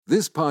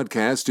This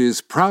podcast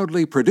is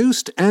proudly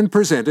produced and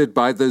presented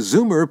by the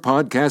Zoomer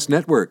Podcast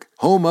Network,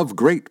 home of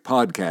great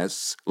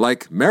podcasts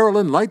like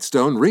Marilyn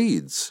Lightstone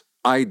Reads,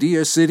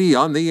 Idea City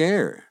on the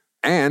Air,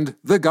 and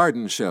The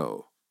Garden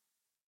Show.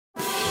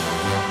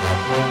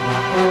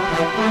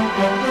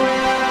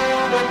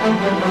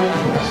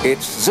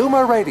 It's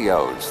Zoomer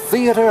Radio's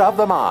Theater of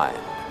the Mind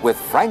with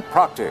Frank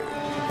Proctor.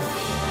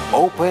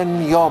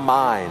 Open your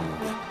mind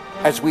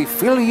as we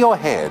fill your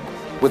head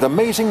with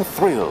amazing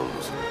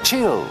thrills,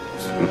 chills,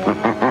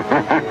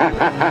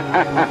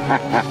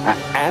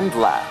 and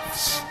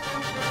laughs.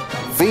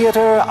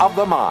 Theater of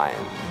the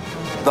Mind.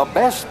 The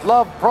best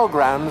love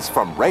programs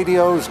from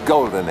radio's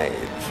golden age.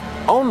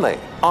 Only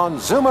on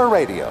Zoomer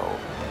Radio.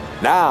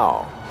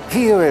 Now,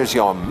 here is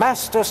your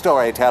master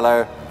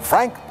storyteller,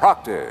 Frank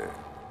Proctor.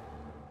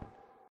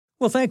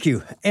 Well, thank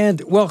you,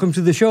 and welcome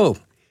to the show.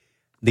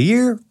 The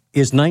year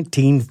is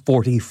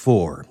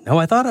 1944. Now,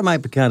 I thought it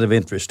might be kind of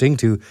interesting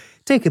to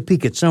take a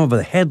peek at some of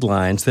the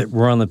headlines that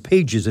were on the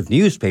pages of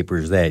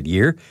newspapers that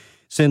year,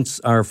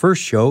 since our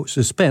first show,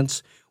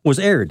 Suspense, was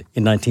aired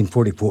in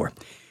 1944.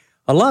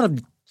 A lot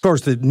of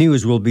course, the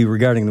news will be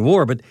regarding the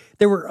war, but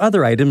there were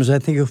other items I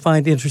think you'll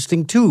find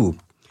interesting, too.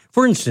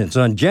 For instance,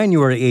 on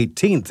January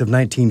 18th of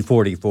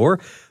 1944,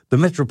 the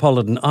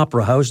Metropolitan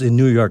Opera House in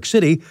New York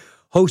City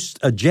hosts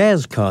a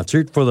jazz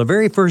concert for the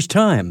very first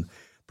time.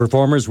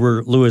 Performers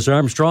were Louis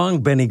Armstrong,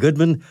 Benny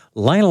Goodman,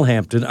 Lionel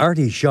Hampton,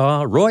 Artie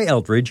Shaw, Roy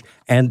Eldridge,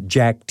 and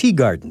Jack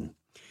Teagarden.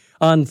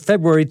 On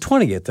February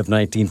 20th of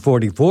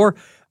 1944,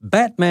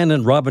 Batman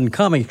and Robin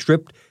comic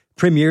strip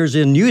premieres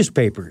in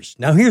newspapers.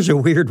 Now, here's a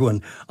weird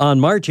one. On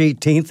March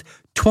 18th,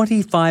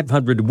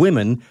 2,500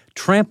 women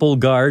trample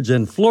guards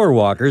and floor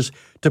walkers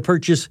to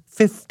purchase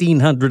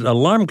 1,500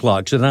 alarm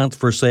clocks announced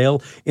for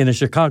sale in a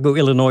Chicago,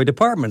 Illinois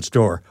department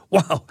store.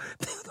 Wow,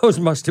 those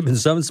must have been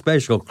some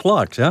special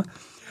clocks, huh?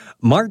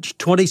 March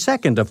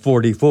 22nd of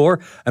 44,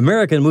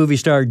 American movie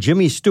star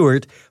Jimmy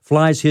Stewart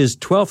flies his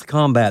 12th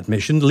combat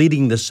mission,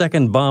 leading the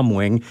 2nd Bomb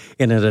Wing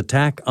in an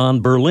attack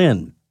on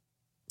Berlin.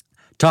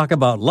 Talk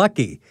about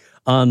lucky.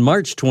 On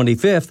March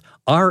 25th,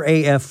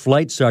 RAF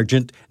Flight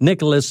Sergeant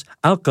Nicholas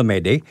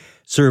Alcomede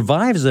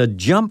survives a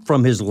jump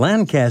from his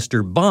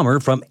Lancaster bomber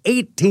from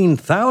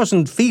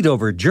 18,000 feet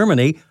over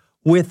Germany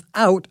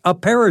without a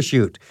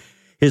parachute.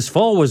 His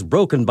fall was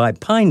broken by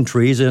pine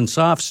trees and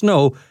soft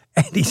snow,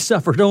 and he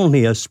suffered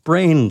only a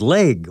sprained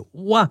leg.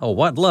 Wow,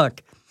 what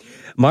luck.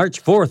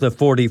 March 4th of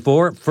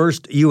 44,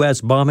 first U.S.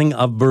 bombing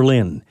of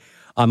Berlin.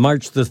 On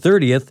March the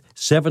 30th,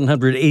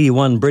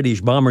 781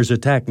 British bombers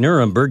attacked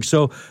Nuremberg,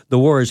 so the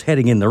war is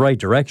heading in the right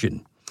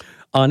direction.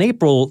 On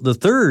April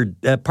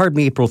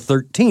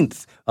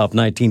 13th of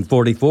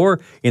 1944,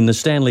 in the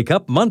Stanley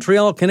Cup,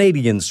 Montreal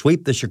Canadiens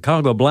sweep the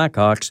Chicago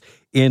Blackhawks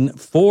in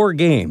 4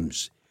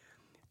 games.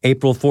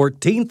 April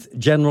 14th,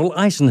 General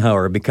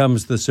Eisenhower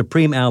becomes the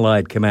Supreme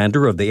Allied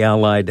Commander of the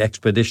Allied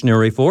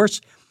Expeditionary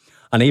Force.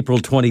 On April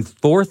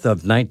 24th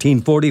of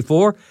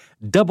 1944,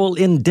 Double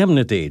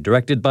Indemnity,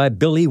 directed by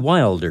Billy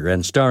Wilder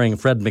and starring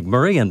Fred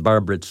MacMurray and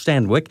Barbara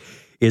Stanwyck,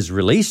 is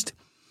released.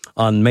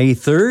 On May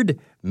 3rd,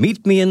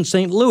 Meet Me in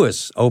St.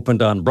 Louis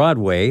opened on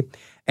Broadway,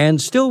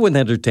 and still with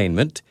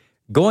entertainment,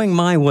 Going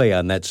My Way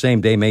on that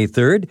same day, May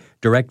 3rd,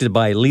 directed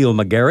by Leo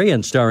McGarry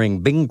and starring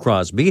Bing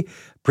Crosby,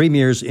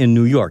 premieres in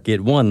New York. It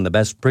won the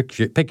Best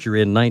Picture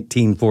in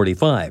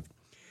 1945.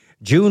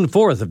 June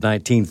 4th of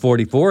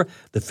 1944,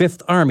 the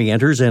Fifth Army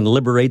enters and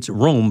liberates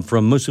Rome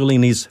from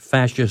Mussolini's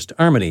fascist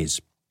armies.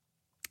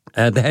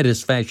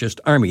 Fascist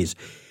armies.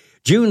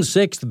 June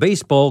 6th,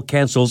 baseball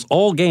cancels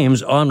all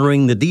games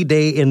honoring the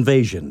D-Day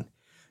invasion.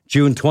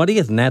 June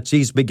 20th,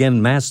 Nazis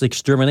begin mass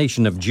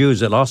extermination of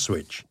Jews at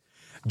Auschwitz.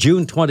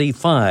 June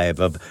 25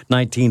 of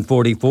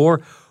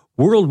 1944,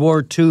 World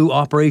War II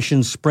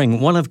Operation Spring,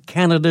 one of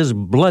Canada's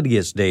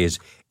bloodiest days,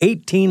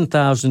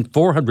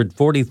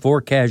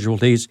 18,444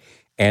 casualties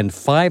and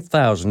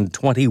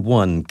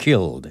 5,021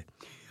 killed.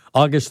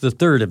 August the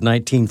 3rd of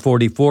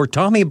 1944,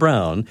 Tommy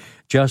Brown,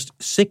 just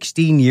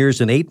 16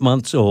 years and 8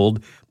 months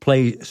old,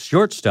 plays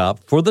shortstop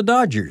for the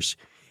Dodgers.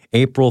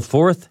 April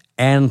 4th,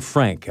 Anne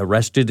Frank,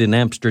 arrested in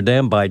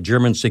Amsterdam by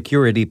German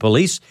security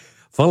police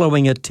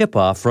following a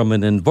tip-off from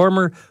an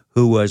informer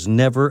who was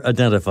never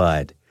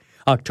identified.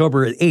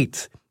 October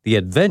 8th, The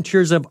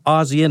Adventures of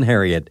Ozzie and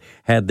Harriet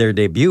had their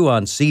debut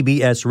on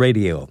CBS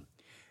Radio.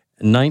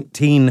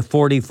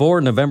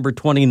 1944, November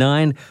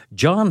 29,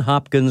 Johns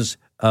Hopkins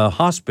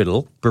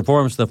Hospital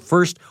performs the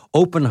first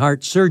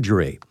open-heart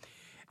surgery.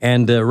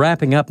 And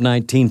wrapping up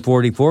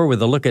 1944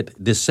 with a look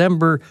at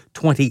December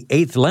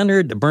 28th,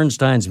 Leonard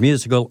Bernstein's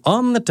musical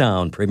On the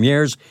Town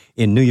premieres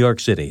in New York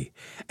City.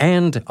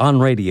 And on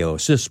radio,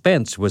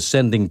 Suspense was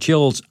sending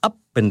chills up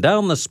and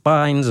down the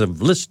spines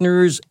of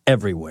listeners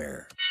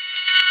everywhere.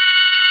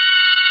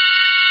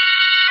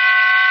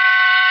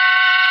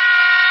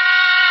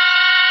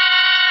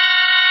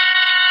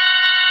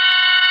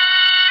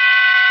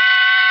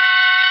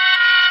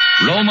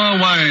 Roma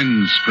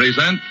Wines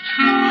present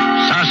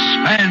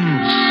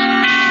Suspense.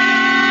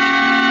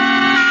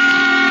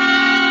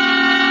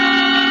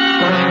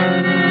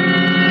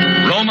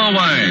 Roma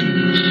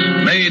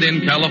Made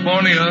in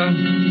California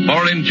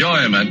for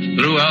enjoyment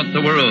throughout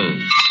the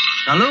world.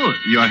 Salute.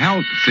 Your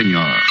health,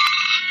 senor.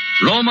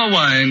 Roma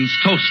Wines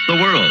toast the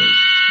world.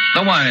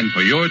 The wine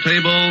for your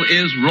table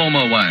is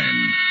Roma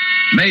Wine.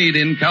 Made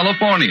in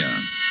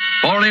California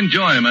for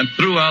enjoyment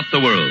throughout the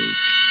world.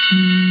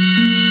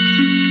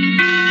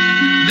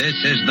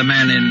 This is the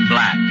man in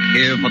black,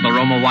 here for the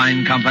Roma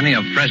Wine Company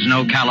of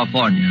Fresno,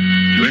 California,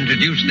 to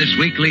introduce this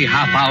weekly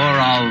half hour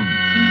of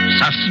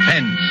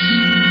Suspense.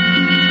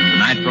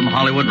 Tonight from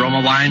Hollywood,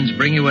 Roma Wines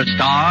bring you as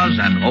stars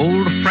an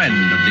old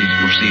friend of these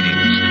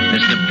proceedings,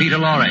 Mr. Peter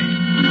Lorre,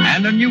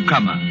 and a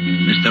newcomer,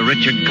 Mr.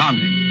 Richard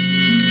Conte.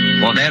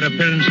 For their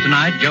appearance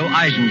tonight, Joe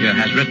Eisinger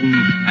has written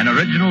an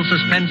original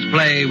suspense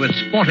play with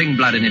sporting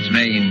blood in its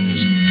veins,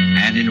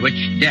 and in which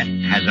death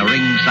has a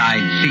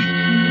ringside seat.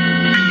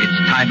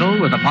 Its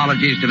title, with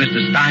apologies to Mr.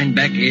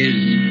 Steinbeck, is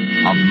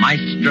Of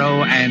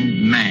Maestro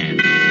and Man.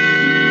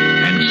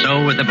 And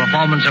so, with the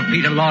performance of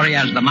Peter Lorre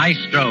as the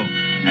Maestro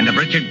and of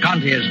Richard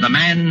Conte as the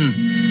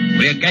Man,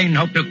 we again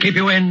hope to keep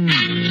you in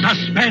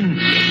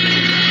suspense.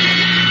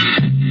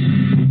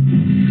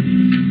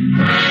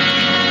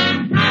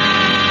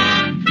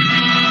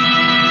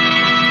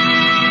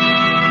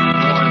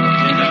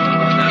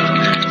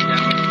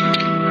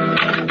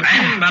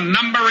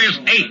 Number is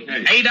 8.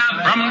 Ada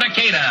from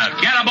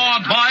Decatur. Get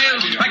aboard,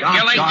 boys.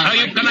 Speculate so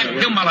you can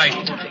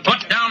accumulate.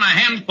 Put down a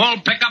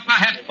handful, pick up a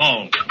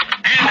hatful.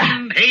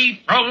 And he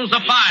throws a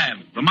 5.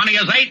 The money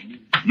is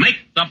 8. Make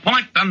the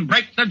point and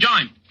break the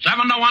joint.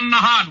 7-1 the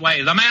hard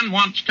way. The man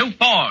wants 2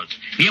 4s.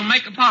 He'll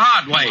make it the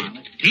hard way.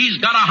 He's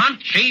got a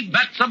hunch. He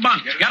bets a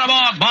bunch. Get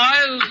aboard,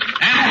 boys.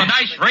 And the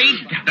dice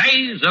read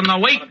days in the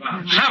week.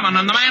 7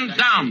 and the man's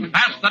down.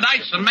 Pass the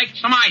dice and make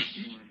some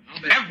ice.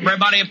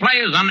 Everybody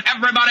plays and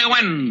everybody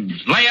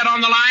wins. Lay it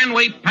on the line,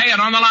 we pay it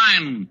on the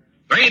line.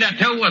 3 to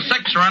 2, a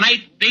 6 or an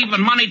 8,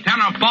 even money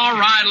 10 or 4.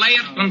 I lay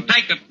it and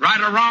take it.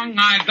 Right or wrong,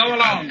 I go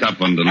along. Tough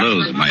one to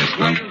lose,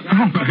 Maestro.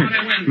 Oh,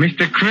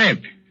 Mr.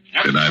 Cribb.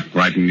 Did I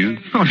frighten you?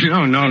 Oh,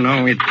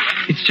 no.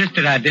 It's just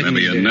that I didn't...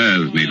 Maybe your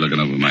nerves need looking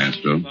over,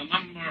 Maestro.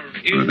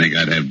 I think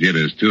I'd have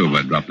jitters, too, if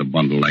I dropped a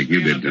bundle like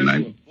you did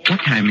tonight. What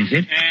time is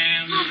it?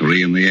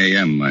 3 in the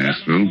a.m.,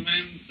 Maestro.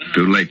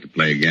 Too late to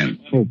play again.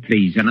 Oh,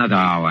 please, another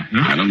hour.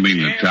 Huh? I don't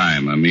mean the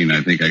time. I mean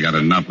I think I got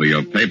enough of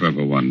your paper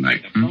for one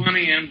night.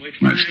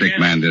 My stick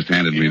man just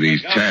handed me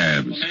these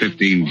tabs,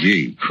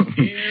 15G.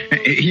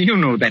 You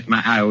know that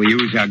my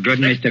IOUs are good,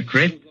 Mr.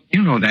 Cribb.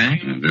 You know that.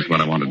 That's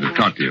what I wanted to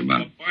talk to you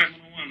about.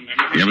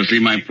 You ever see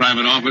my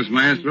private office,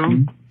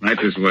 Maestro? Right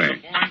this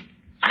way.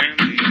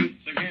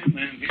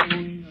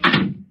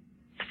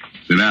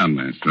 Sit down,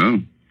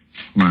 Maestro.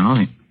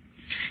 Well,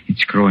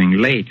 it's growing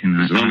late, and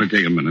It'll only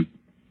take a minute.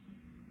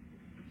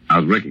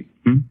 How's Ricky?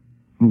 Oh,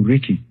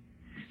 Ricky.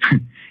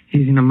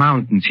 He's in the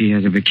mountains. He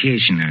has a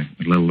vacation, a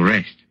little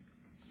rest.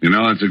 You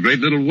know, it's a great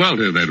little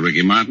welter, that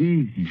Ricky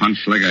Martin.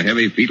 Punched like a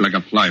heavy, feet like a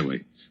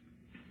flyweight.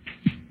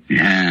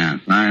 Yeah,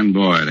 fine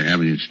boy to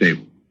have in your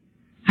stable.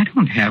 I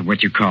don't have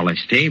what you call a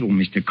stable,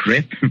 Mr.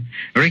 Cribb.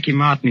 Ricky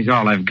Martin is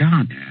all I've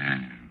got.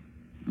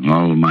 Yeah.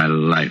 All my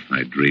life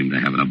I dreamed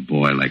of having a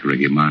boy like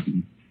Ricky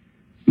Martin.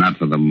 Not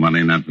for the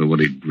money, not for what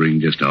he'd bring,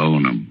 just to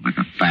own him. Like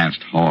a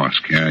fast horse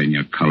carrying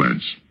your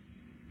colors.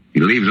 He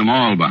leaves them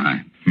all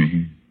behind.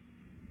 Mm-hmm.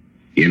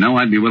 You know,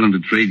 I'd be willing to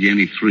trade you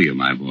any 3 of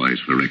my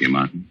boys for Ricky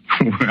Martin.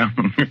 Well,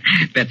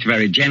 that's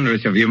very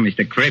generous of you,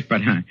 Mr. Cribb,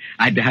 but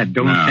I don't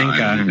think...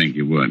 I didn't think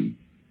you would.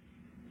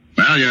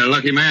 Well, you're a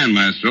lucky man,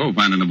 Maestro,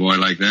 finding a boy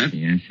like that.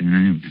 Yes, I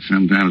am. I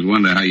sometimes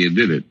wonder how you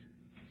did it.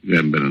 You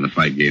haven't been in the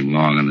fight game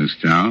long in this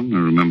town. I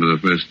remember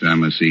the first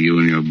time I see you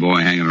and your boy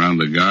hanging around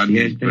the garden.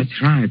 Yes,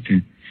 that's right.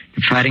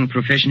 The fighting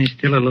profession is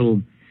still a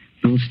little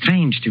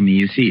strange to me.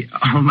 You see,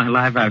 all my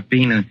life I've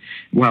been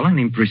an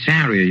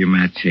impresario, you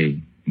might say.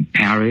 In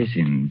Paris,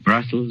 in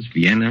Brussels,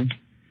 Vienna,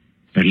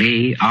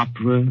 ballet,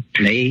 opera,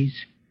 plays.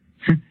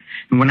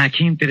 And when I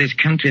came to this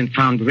country and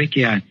found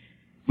Ricky, I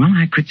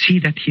could see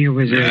that here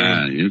was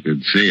Yeah, you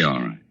could see, all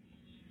right.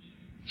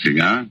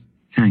 Cigar?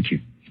 Thank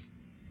you.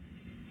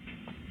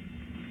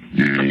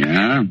 There you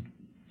are.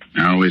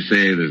 I always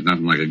say there's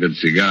nothing like a good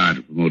cigar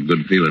to promote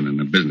good feeling in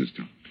a business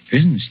talk.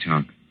 Business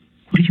talk?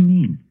 What do you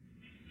mean?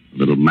 A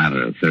little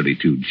matter of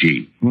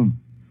 32G. Oh.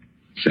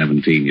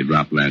 17 you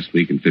dropped last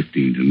week and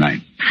 15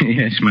 tonight.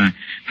 Yes, my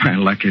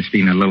luck has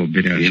been a little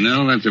bit... You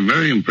know, that's a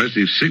very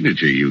impressive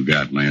signature you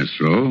got,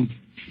 Maestro.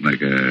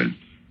 Like a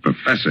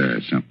professor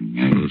or something.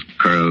 All those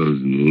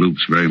curls and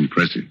loops, very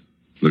impressive.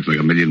 Looks like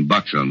 $1 million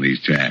on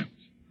these tabs.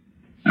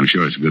 I'm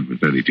sure it's good for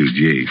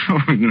 32G.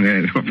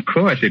 Oh, of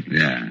course.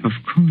 Yeah. Of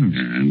course.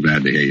 Yeah, I'm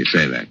glad to hear you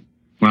say that.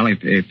 Well,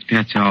 if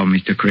that's all,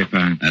 Mr. Cribb...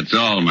 That's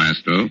all,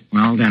 Maestro.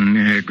 Well,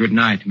 then, good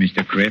night,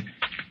 Mr. Cribb.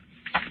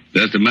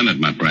 Just a minute,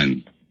 my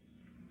friend.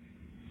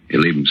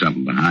 You're leaving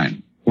something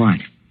behind. What?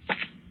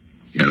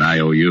 Your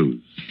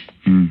IOUs.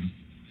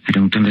 I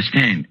don't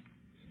understand.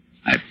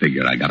 I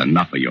figure I got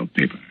enough of your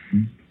paper.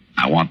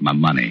 I want my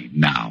money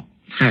now.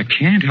 I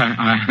can't.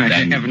 I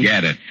Then haven't...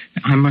 get it.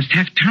 I must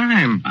have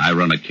time. I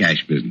run a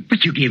cash business.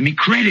 But you gave me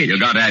credit. You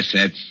got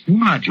assets.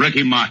 What?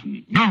 Ricky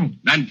Martin. No.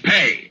 Then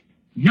pay.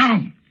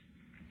 No.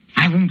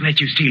 I won't let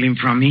you steal him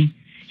from me.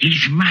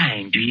 He's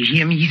mine. Do you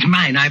hear me? He's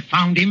mine. I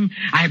found him,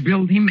 I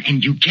built him,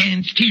 and you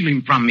can't steal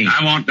him from me.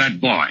 I want that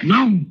boy.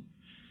 No.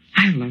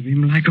 I love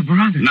him like a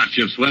brother. Not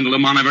you've swindled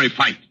him on every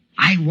fight.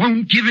 I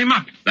won't give him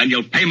up. Then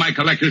you'll pay my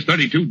collectors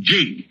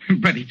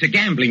 32G. But it's a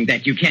gambling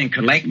debt you can't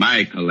collect.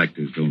 My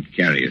collectors don't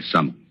carry a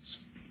summons.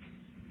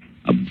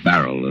 A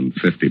barrel and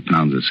 50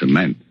 pounds of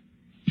cement.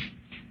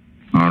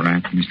 All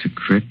right, Mr.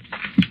 Cripp.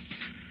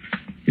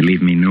 You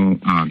leave me no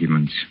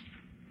arguments.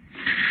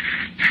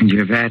 And you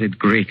have added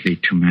greatly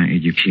to my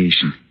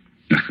education.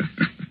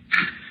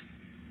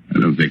 I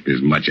don't think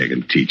there's much I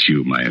can teach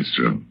you,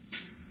 Maestro.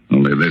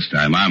 Only this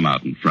time I'm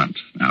out in front.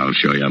 I'll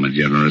show you I'm a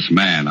generous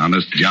man.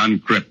 Honest John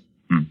Cripp.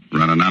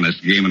 Run an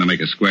honest game and I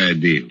make a square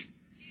deal.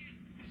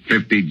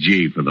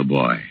 50G for the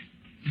boy.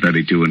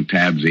 32 in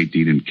tabs,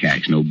 18 in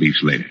cash. No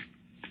beefs later.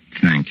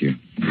 Thank you.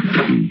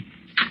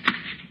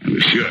 I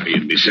was sure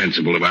you'd be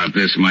sensible about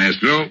this,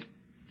 Maestro.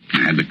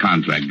 I had the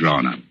contract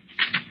drawn up.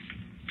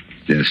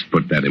 Just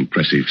put that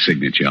impressive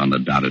signature on the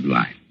dotted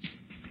line.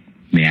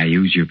 May I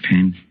use your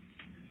pen?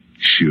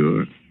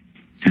 Sure.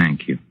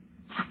 Thank you.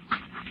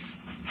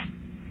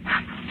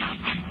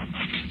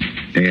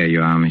 There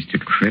you are, Mr.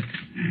 Cripp.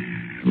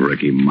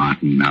 Ricky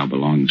Martin now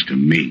belongs to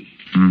me.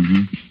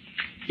 Mm-hmm.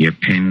 Your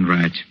pen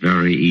writes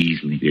very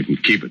easily. You can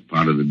keep it,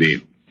 part of the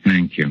deal.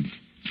 Thank you.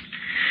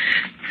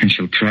 I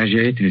shall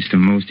treasure it as the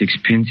most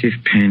expensive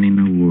pen in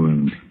the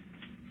world.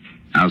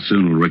 How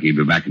soon will Ricky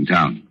be back in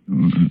town?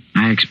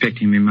 I expect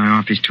him in my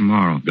office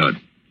tomorrow. Good.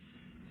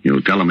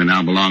 You'll tell him he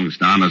now belongs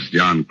to honest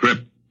John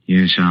Cripp.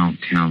 Yes, I'll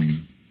tell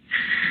him.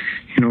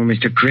 You know,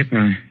 Mr. Cripp,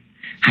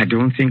 I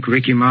don't think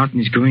Ricky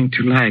Martin is going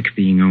to like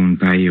being owned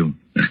by you.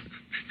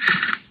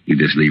 You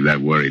just leave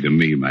that worry to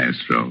me,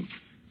 Maestro.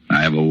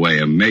 I have a way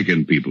of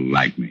making people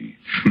like me.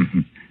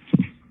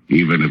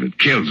 Even if it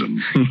kills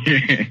them.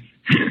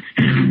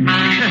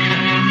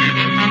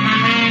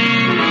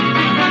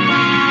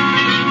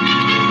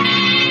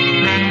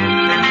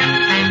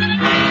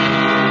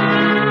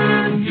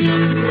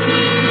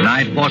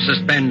 Tonight for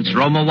Suspense,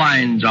 Roma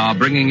Wines are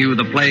bringing you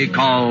the play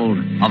called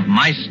Of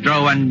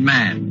Maestro and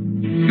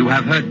Man. You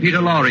have heard Peter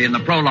Lorre in the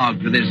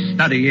prologue to this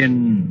study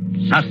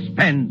in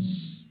Suspense.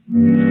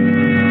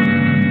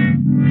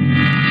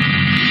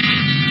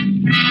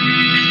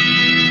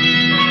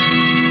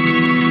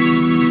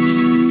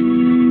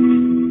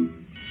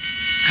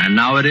 And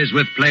now it is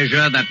with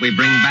pleasure that we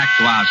bring back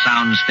to our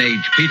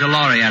soundstage Peter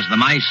Lorre as the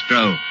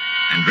Maestro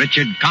and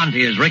Richard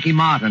Conte as Ricky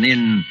Martin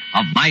in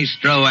Of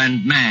Maestro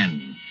and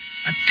Man.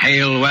 A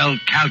tale well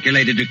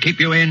calculated to keep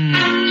you in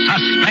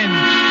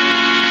suspense.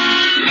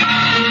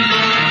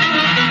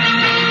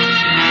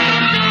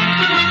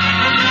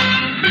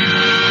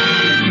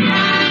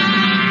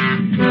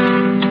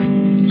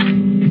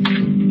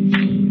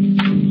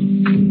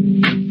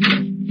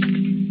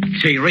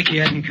 Say, Ricky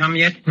hasn't come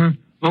yet? Huh?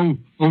 Oh,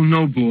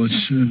 no, boss.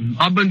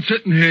 I've been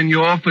sitting here in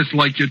your office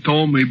like you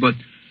told me, but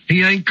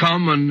he ain't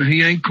come and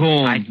he ain't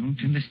called. I don't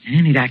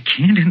understand it. I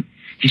can't.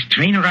 His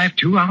train arrived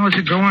 2 hours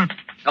ago.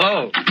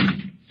 Hello.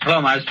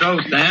 Hello,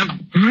 Maestro.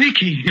 Sam.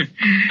 Ricky,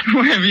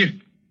 where have you...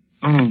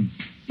 Oh.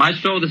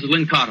 Maestro, this is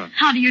Lynn Carter.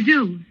 How do you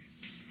do?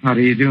 How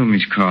do you do,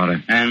 Miss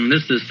Carter? And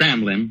this is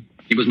Sam Lynn.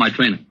 He was my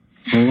trainer.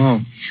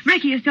 Hello.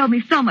 Ricky has told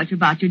me so much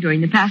about you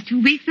during the past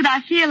 2 weeks that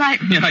I feel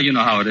like... Yeah, you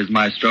know how it is,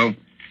 Maestro.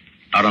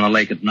 Out on a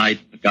lake at night,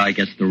 the guy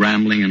gets to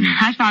rambling and...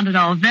 I found it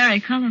all very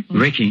colorful.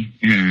 Ricky,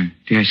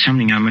 there's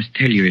something I must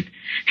tell you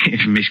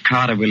if Miss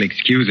Carter will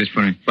excuse us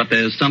for it. But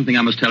there's something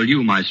I must tell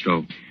you,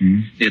 Maestro.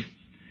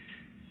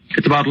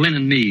 It's about Lynn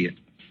and me.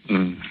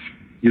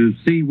 You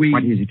see, we...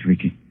 What is it,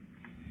 Ricky?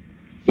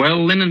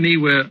 Well, Lynn and me,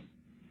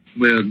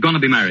 we're gonna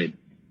be married.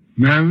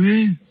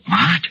 Married?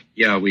 What?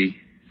 Yeah, we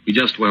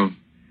just, well...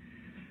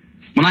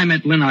 When I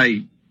met Lynn,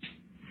 I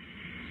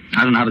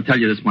don't know how to tell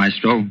you this,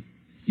 Maestro.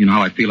 You know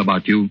how I feel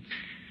about you.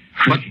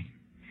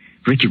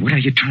 Ricky, what are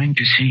you trying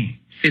to say?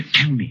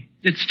 Tell me.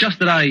 It's just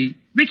that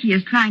Ricky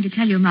is trying to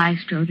tell you,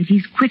 Maestro, that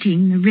he's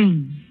quitting the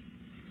ring.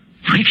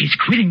 Ricky's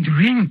quitting the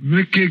ring?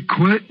 Ricky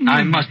quitting?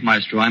 I must,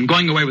 Maestro. I'm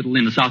going away with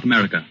Lynn to South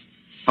America.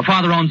 Her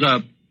father owns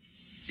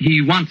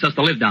he wants us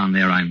to live down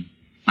there.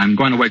 I'm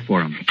going to wait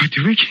for him. But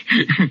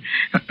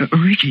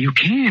Ricky, you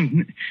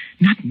can't.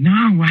 Not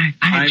now.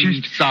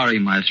 I'm sorry,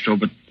 Maestro,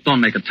 but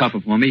don't make it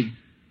tougher for me.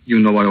 You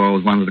know I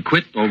always wanted to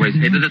quit, always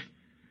hated it.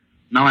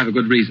 Now I have a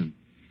good reason.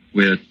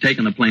 We're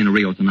taking the plane to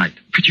Rio tonight.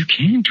 But you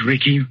can't,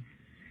 Ricky.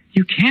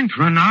 You can't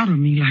run out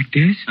on me like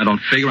this. I don't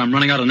figure I'm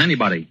running out on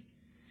anybody.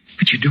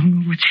 But you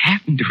don't know what's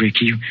happened to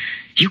Ricky.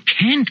 You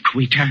can't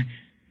quit.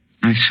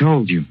 I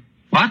sold you.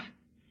 What?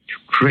 To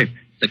Cripp.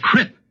 The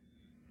Cripp?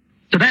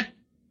 To that?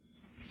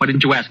 Why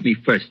didn't you ask me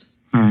first?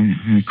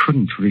 I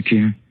couldn't, Ricky.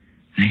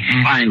 I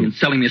had Buying to. and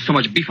selling me so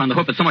much beef on the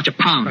hoof at so much a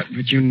pound.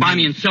 But you know... Buy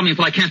me and sell me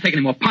until I can't take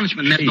any more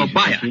punishment and there's no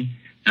buyer. Ricky.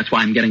 That's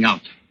why I'm getting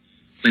out.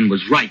 Lynn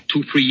was right.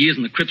 2-3 years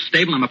in the Cripp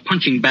stable, I'm a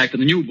punching bag to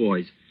the new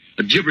boys.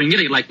 A gibbering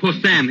idiot like poor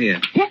Sam here.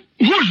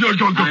 Who's that?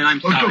 I'm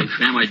sorry,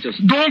 Sam.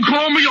 Don't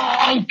call me.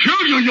 I'll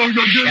kill you.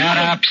 Shut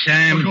up,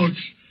 Sam.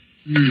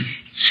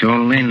 So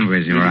Lynn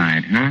was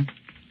right, huh?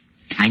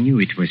 I knew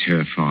it was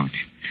her fault.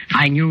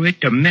 I knew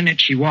it the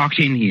minute she walked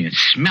in here,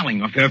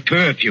 smelling of her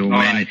perfume.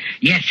 Right.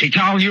 Yes, it's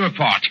all your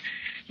fault.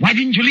 Why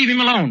didn't you leave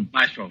him alone?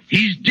 Maestro.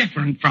 He's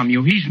different from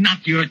you. He's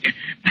not your...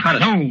 Cut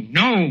it.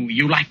 No.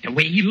 You like the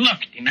way he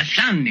looked in the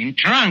sun, in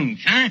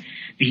trunks, huh?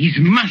 These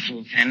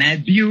muscles and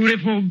that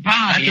beautiful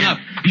body. That's enough.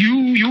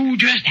 You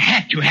just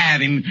had to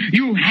have him.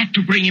 You had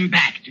to bring him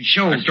back to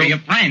show Maestro. to your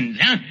friends,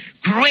 huh?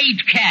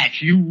 Great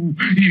catch. You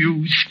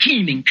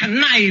scheming,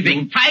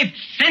 conniving, 5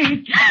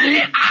 cent...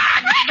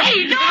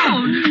 Ricky,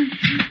 don't!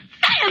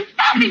 Sam,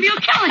 stop him. You'll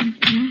kill him.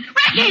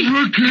 Ricky!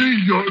 Ricky!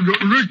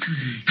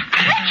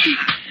 Ricky,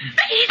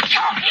 he's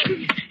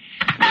choking.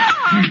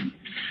 Oh.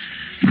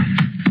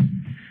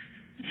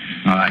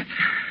 All right.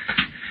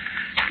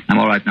 I'm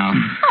all right now.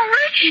 Oh,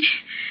 Ricky.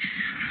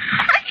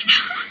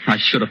 I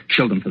should have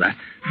killed him for that.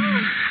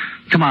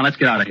 Come on, let's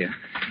get out of here.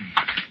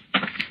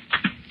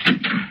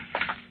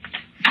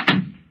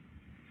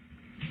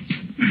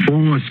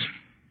 Boss,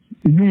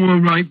 you all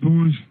right,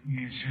 boss?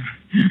 Yes, sir.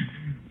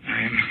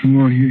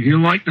 Well, he'd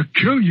like to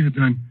kill you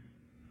then.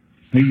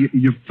 Hey,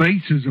 your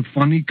face is a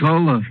funny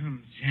color.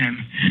 Sam,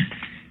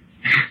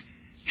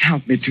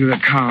 help me to the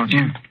car,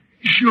 Sam.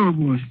 Sure,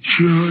 boss.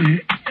 Sure.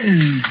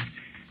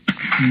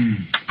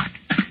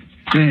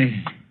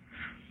 Hey,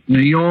 are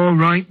you all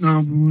right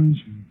now, boys?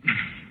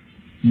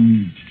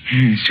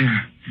 Yes,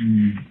 sir.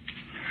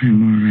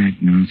 I'm all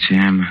right now,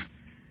 Sam.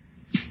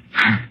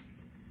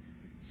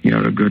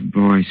 You're a good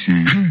boy,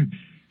 Sam.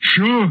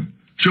 Sure,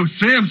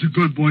 Sam's a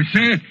good boy.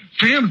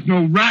 Sam's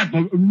no rat,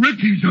 but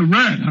Ricky's a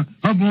rat.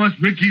 Huh, boss?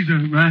 Ricky's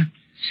a rat.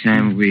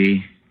 Sam,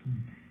 we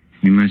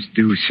must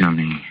do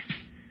something.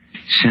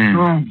 Sam.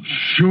 Oh,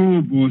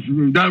 sure, boss.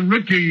 That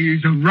Ricky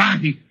is a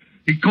rat.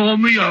 He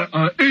called me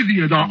a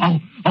idiot.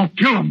 I'll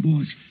kill him,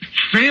 boss.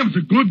 Sam's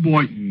a good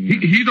boy.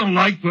 He don't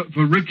like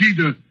for Ricky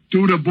to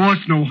do the boss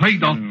no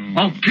hate.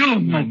 I'll kill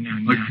him.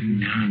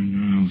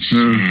 No,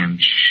 Sam.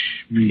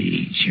 Shh,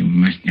 please. You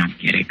must not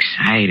get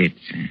excited,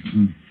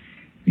 Sam.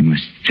 We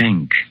must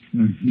think.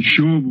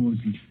 Sure, boss.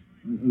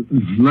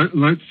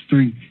 Let's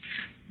think.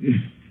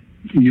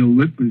 Your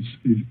lip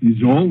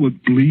is all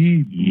with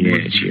bleed.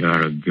 Yes,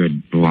 you're a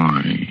good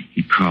boy.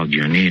 He called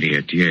you an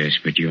idiot, yes,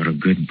 but you're a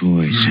good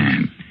boy,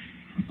 Sam.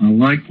 I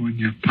like when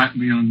you pat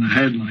me on the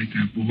head like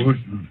that, boy.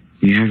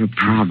 We have a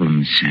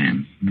problem,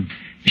 Sam.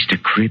 Mr.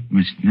 Cripp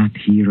must not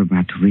hear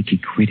about Ricky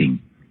quitting.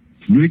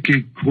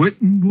 Ricky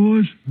quitting,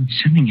 boys?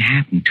 Something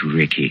happened to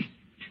Ricky.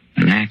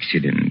 An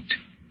accident.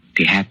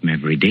 They happen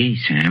every day,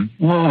 Sam.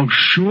 Oh,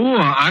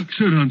 sure.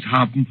 Accidents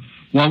happen.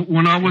 Well,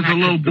 when I was a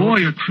little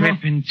boy, a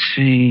Cripp and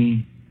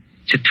say,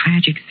 it's a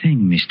tragic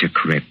thing, Mr.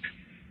 Cripp.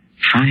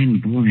 Fine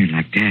boy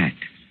like that.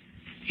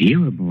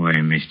 You're a boy,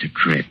 Mr.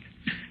 Cripp.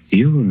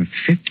 You're a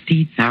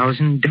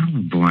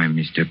 $50,000 boy,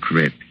 Mr.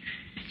 Cripp.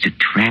 It's a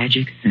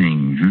tragic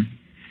thing, huh?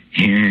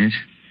 Yes.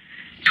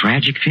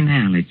 Tragic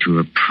finale to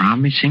a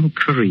promising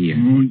career.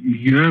 Oh,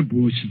 yeah,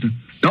 boys.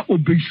 That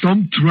would be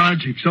some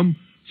tragic, some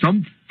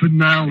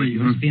finale.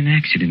 It must be an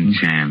accident,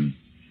 Sam.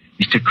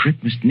 Mr.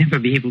 Cripp must never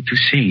be able to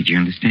say. Do you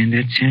understand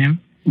that, Sam?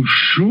 Oh,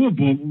 sure,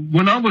 but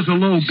when I was a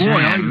little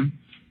boy, Sam,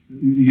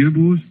 Yeah,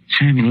 boys?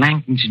 Sam, in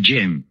Langton's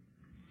gym.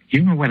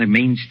 You know what a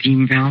main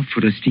steam valve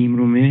for the steam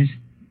room is?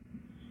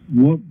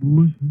 What,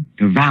 boys?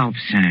 The valve,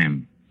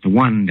 Sam. The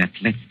one that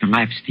lets the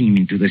live steam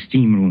into the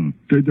steam room.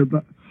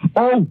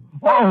 Oh,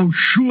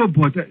 sure,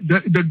 but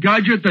the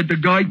gadget that the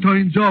guy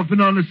turns off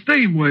and on the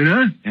steam with,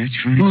 huh?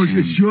 That's right, Oh,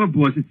 Sam. sure,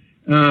 boys.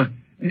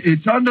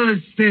 It's under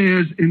the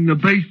stairs in the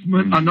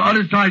basement on the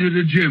other side of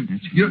the gym.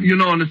 You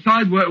know, on the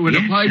side where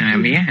Yes, the pipes...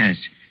 Sam, yes.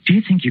 Do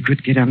you think you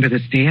could get under the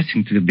stairs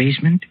into the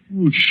basement?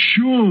 Oh,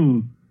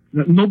 sure.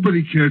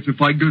 Nobody cares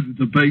if I go to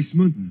the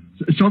basement.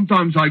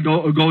 Sometimes I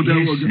go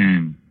down... Yes,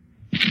 Sam.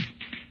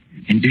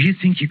 And do you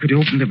think you could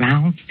open the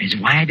valve as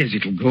wide as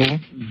it'll go?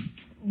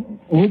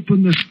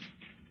 Open the...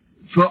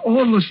 For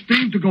all the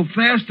steam to go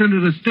fast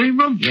into the steam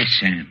room? Yes,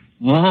 Sam.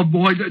 Oh,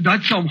 boy,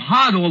 that's some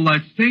hot, all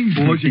that steam,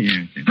 boys.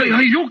 Yes.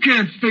 Hey, you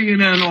can't stay in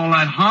there in all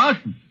that hot.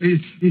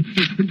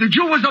 The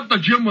Jew was up the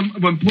gym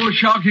when poor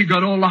Sharky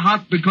got all the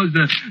hot because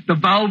the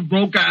valve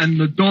broke and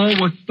the door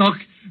was stuck.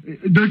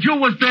 The Jew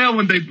was there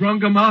when they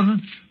brung him out. Huh?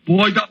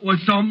 Boy, that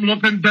was some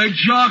looking dead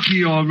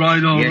Sharky, all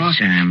right. Yes,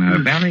 Sam, a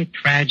very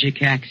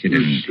tragic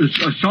accident.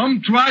 It's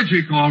some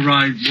tragic, all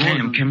right. Boy.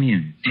 Sam, come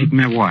here. Take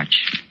my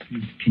watch.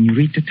 Can you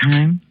read the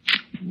time?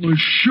 Well,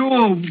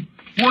 sure.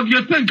 What do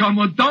you think? I'm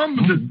a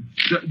dumb.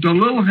 The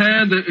little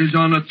hand is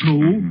on a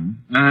 2,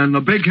 and the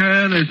big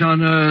hand is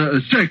on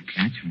a 6. That's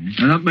right.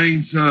 And that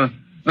means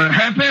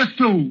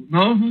 2:30,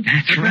 no?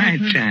 That's right,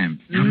 Sam.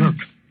 Now look,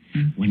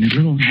 when the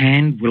little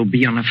hand will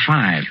be on a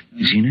 5,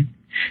 you seen it?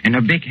 And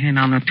a big hand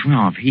on a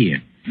 12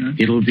 here.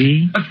 It'll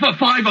be... At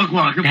 5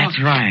 o'clock. That's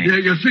right. Yeah,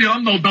 you see,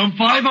 I'm no dumb.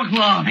 5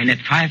 o'clock. And at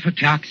 5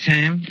 o'clock,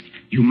 Sam,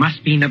 you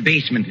must be in the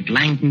basement at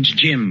Langton's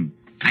gym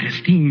by the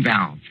steam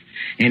valve.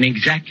 And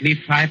exactly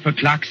 5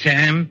 o'clock,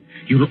 Sam,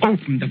 you'll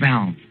open the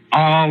valve.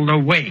 all the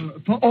way.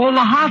 For all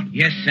the hot?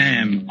 Yes,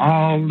 Sam,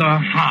 all the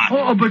hot.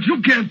 Oh, but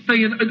you can't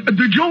stay in...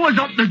 the Joe was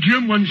up the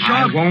gym when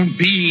Shark... I won't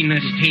be in the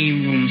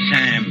steam room,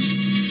 Sam.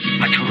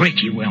 But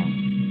Ricky will.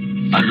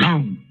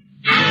 Alone.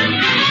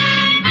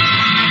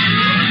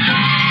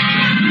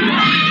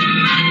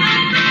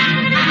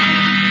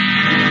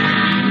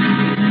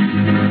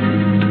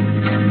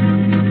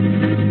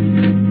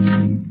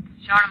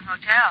 Shoreham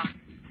Hotel.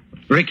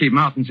 Ricky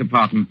Martin's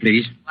apartment,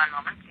 please. One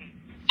moment, please.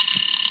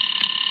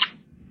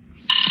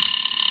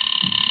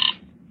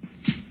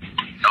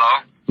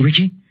 Hello?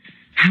 Ricky?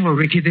 Hello,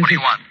 Ricky. What do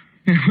you want?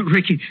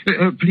 Ricky,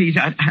 please,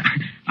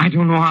 I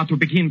don't know how to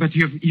begin, but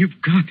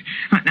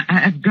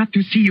I've got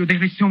to see you.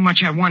 There is so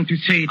much I want to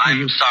say to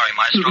you. I'm sorry,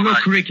 Maestro.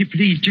 Look, Ricky,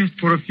 please, just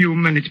for a few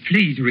minutes.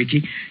 Please,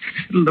 Ricky.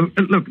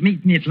 Look,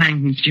 meet me at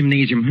Langton's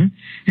gymnasium,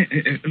 huh?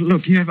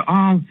 Look, you have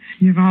all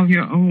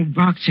your old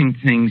boxing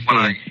things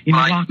there in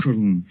the locker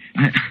room.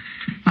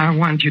 I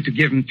want you to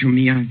give them to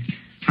me.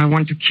 I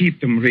want to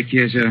keep them,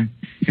 Ricky, as a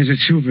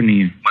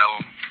souvenir.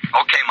 Well,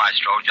 okay,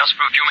 Maestro. Just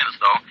for a few minutes,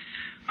 though.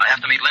 I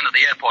have to meet Lynn at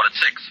the airport at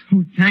 6.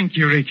 Oh, thank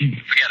you, Ricky.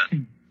 Forget it.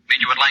 Meet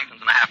you at Langton's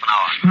in a half an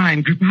hour.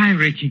 Fine. Goodbye,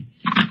 Ricky.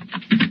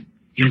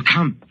 You'll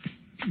come.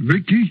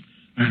 Ricky?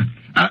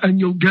 And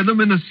you'll get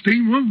him in a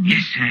steam room?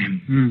 Yes,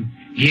 Sam.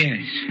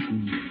 Yes.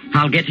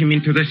 I'll get him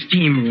into the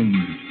steam room.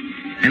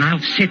 And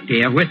I'll sit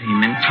there with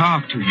him and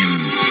talk to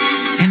him.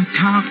 And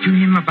talk to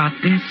him about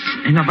this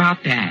and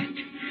about that.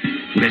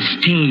 The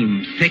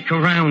steam thick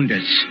around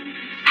us,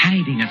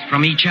 hiding us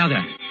from each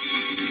other.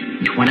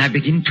 And when I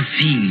begin to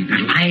feel the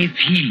live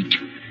heat,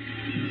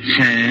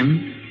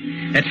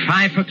 Sam, at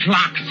 5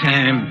 o'clock,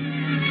 Sam,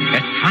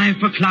 at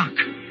 5 o'clock,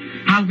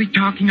 I'll be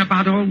talking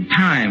about old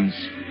times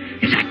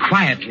as I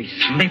quietly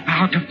slip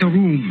out of the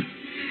room,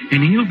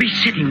 and he'll be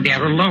sitting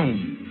there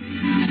alone,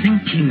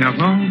 thinking of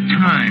old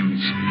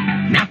times,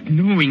 not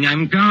knowing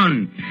I'm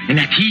gone and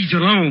that he's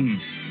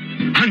alone,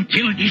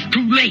 until it is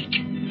too late.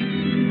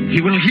 He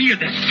will hear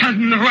the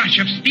sudden rush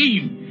of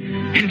steam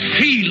and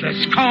feel the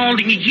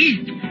scalding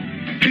heat.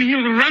 And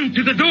he'll run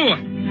to the door,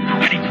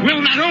 but it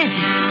will not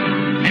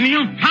open. And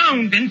he'll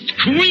pound and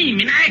scream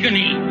in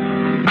agony.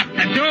 But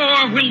the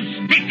door will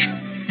stick,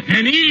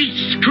 and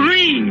each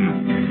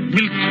scream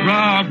will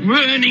draw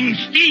burning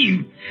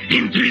steam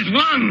into his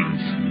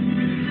lungs.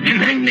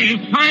 And then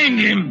they'll find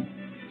him.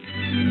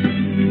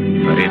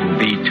 But it'll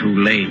be too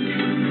late.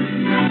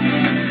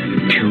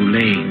 Too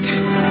late.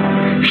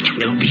 It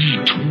will be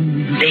too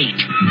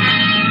late.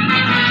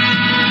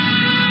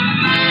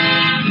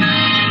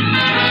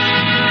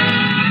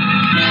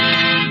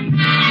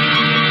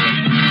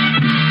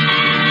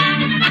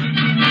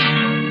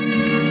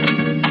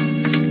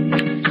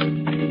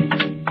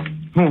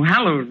 Oh,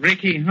 hello,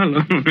 Ricky.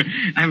 Hello.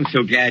 I'm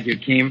so glad you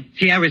came.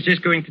 See, I was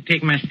just going to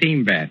take my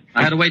steam bath.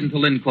 I had to wait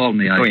until Lynn called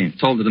me. I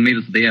told her to meet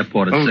us at the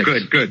airport at 6. Oh,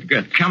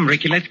 good. Come,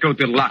 Ricky, let's go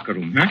to the locker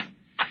room, huh?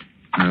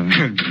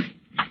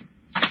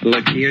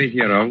 Look, here is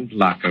your old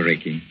locker,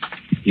 Ricky.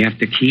 You have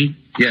the key?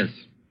 Yes.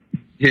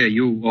 Here,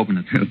 you open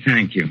it. Oh,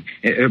 thank you.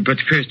 But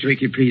first,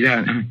 Ricky, please,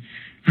 I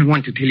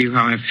want to tell you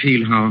how I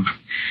feel, how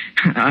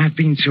I've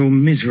been so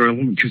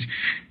miserable because...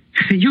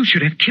 You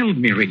should have killed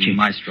me, Ricky.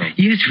 Maestro.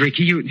 Yes,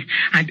 Ricky,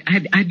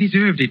 I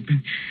deserved it, but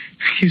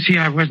you see,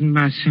 I wasn't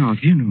myself.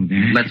 You know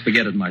that. Let's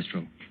forget it,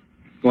 Maestro.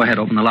 Go ahead,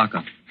 open the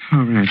locker.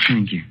 All right,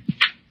 thank you.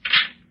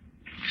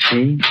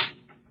 See?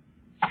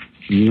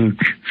 Look.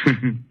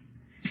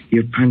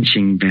 Your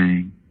punching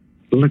bag.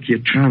 Look, your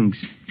trunks.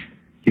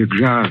 Your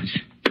gloves.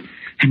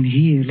 And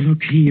here,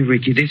 look here,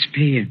 Ricky, this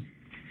pair.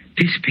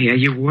 This pair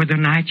you wore the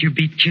night you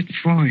beat Chit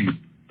Foy.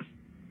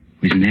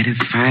 Wasn't that a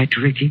fight,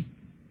 Ricky?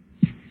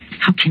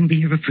 How can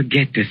we ever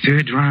forget the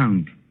third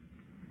round?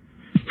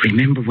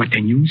 Remember what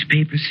the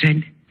newspaper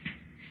said?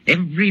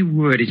 Every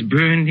word is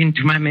burned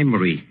into my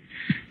memory.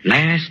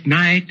 Last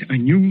night, a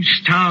new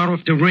star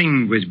of the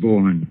ring was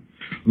born.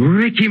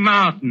 Ricky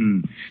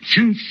Martin,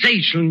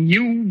 sensational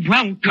new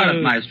welter. Cut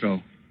it,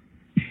 Maestro.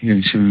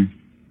 Yes, sir.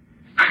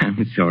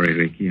 I'm sorry,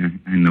 Ricky.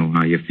 I know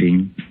how you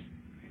feel.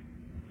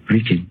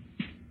 Ricky,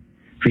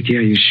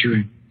 are you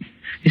sure?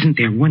 Isn't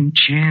there one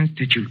chance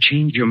that you'll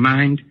change your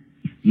mind?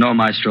 No,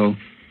 Maestro.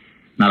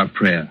 Not a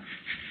prayer.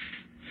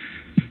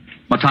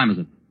 What time is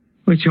it?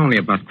 Well, it's only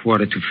about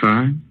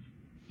 5:15.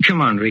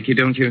 Come on, Ricky,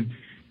 don't you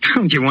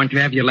want to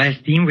have your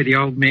last team with the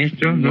old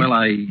Maestro? Well,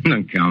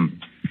 No, come.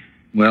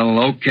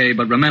 Well, okay,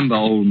 but remember,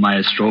 old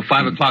Maestro,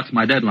 5 o'clock's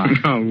my deadline.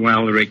 Oh,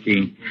 well,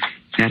 Ricky,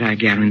 that I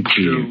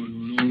guarantee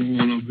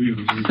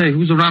you. Say,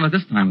 who's around at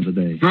this time of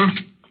the day? Huh?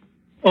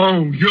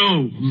 Oh,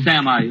 Joe.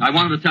 Sam, I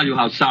wanted to tell you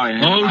how sorry I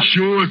am. Oh,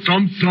 sure,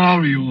 I'm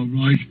sorry, all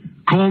right.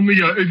 Call me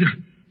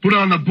put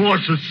on the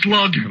boss a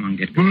slug. Come on,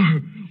 get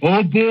going.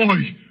 Oh,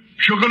 boy.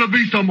 Sure gonna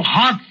be some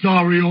hot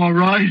sorry, all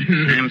right.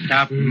 Sam,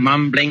 stop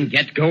mumbling.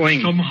 Get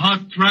going. Some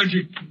hot,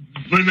 tragic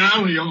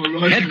finale, all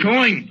right. Get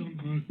going.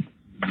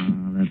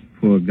 Oh, that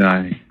poor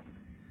guy.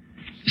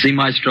 See,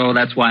 Maestro,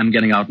 that's why I'm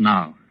getting out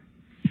now.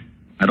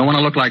 I don't want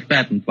to look like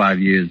that in 5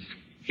 years.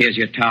 Here's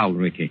your towel,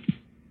 Ricky.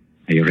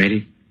 Are you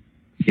ready?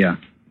 Yeah,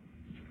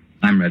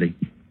 I'm ready.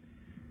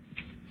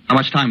 How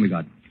much time we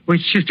got? Well,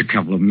 it's just a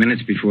couple of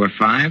minutes before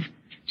 5.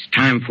 It's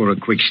time for a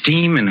quick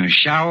steam and a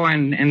shower,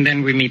 and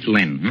then we meet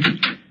Lynn.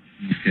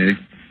 Okay.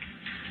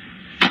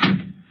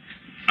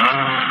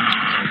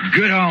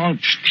 Good old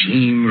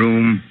steam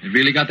room. You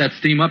really got that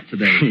steam up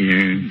today.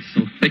 Yeah. It's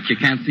so thick you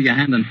can't see your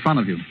hand in front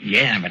of you.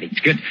 Yeah, but it's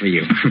good for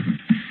you.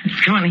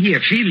 Come on here.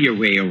 Feel your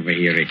way over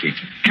here, Ricky.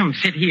 Come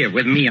sit here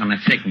with me on the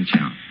second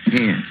chair.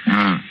 Here.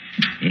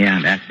 Yeah,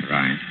 that's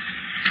right.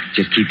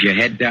 Just keep your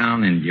head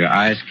down and your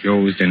eyes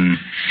closed and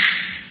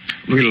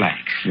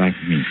relax like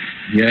me.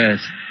 Yes.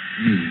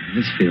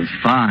 This feels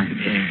fine.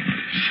 Yes.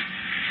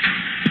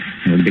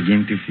 You'll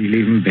begin to feel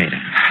even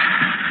better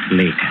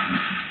later.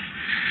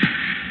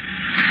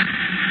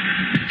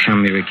 Tell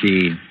me,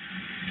 Ricky,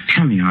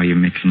 tell me how you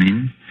met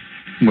Lynn.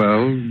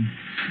 Well,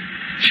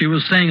 she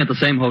was staying at the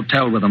same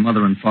hotel with her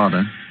mother and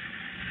father.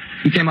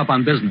 He came up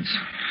on business.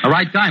 A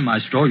right guy,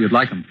 Maestro. You'd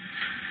like him.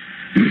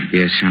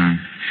 Yes,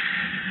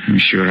 I'm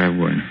sure I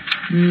would.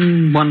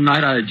 One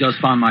night I just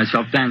found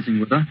myself dancing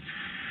with her.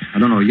 I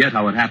don't know yet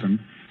how it happened.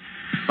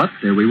 But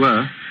there we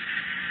were.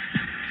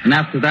 And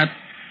after that,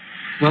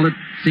 well, it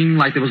seemed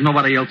like there was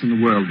nobody else in the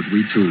world but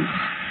we two.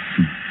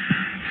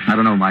 I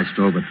don't know,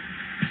 Maestro, but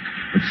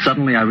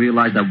suddenly I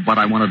realized that what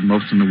I wanted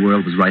most in the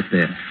world was right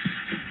there.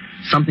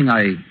 Something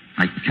I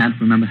can't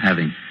remember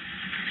having.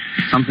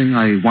 Something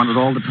I wanted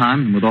all the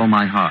time and with all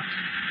my heart.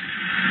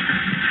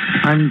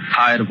 I'm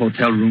tired of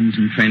hotel rooms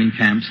and training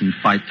camps and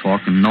fight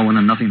talk and no one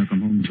and nothing to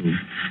come home to.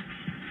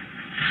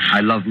 I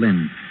love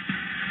Lynn.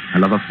 I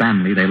love her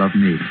family. They love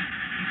me.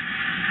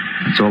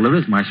 That's all there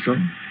is, Maestro.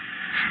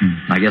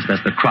 I guess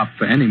that's the crop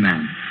for any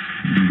man.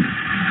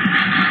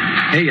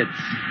 Hey,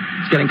 it's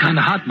getting kind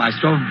of hot,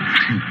 Maestro.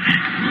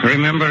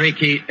 Remember,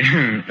 Ricky,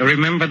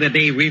 remember the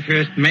day we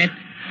first met?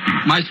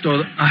 Maestro,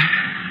 the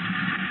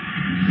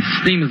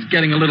steam is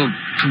getting a little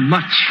too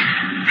much.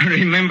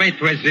 Remember,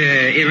 it was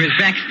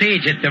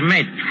backstage at the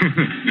Met.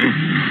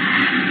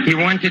 He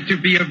wanted to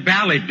be a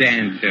ballet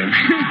dancer.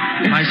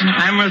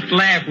 I must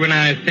laugh when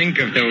I think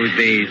of those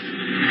days.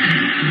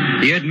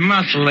 You had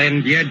muscle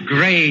and you had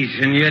grace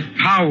and you had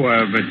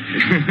power, but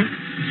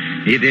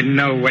you didn't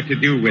know what to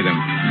do with them.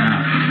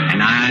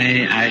 And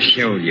I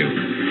showed you.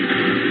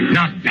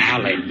 Not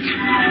ballet.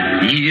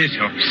 Years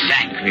of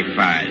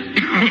sacrifice.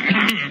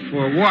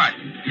 For what?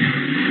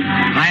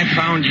 I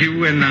found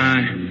you and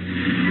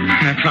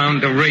I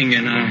found the ring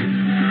and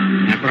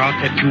I brought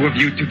the two of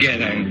you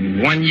together.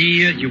 In 1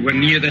 year, you were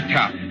near the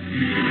top.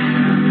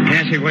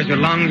 Yes, it was a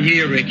long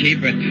year, Ricky,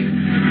 but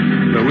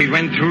we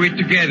went through it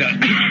together.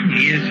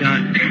 Yes,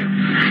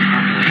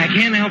 I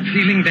can't help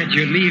feeling that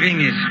your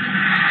leaving is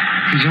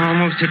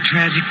almost a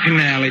tragic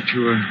finale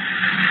to a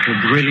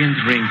brilliant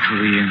ring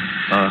career.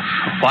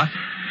 What?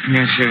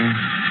 Yes, a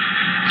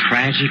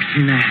tragic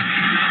finale.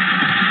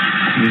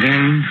 And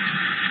then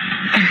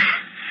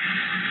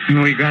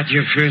we got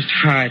your first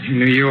fight in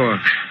New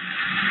York.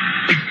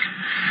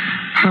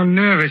 How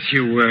nervous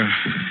you were.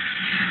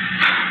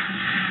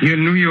 Your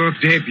New York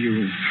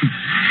debut.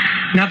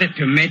 Not at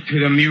the Met to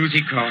the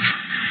music of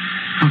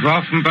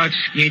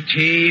Offenbach's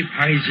Gaîté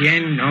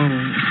Parisienne, no.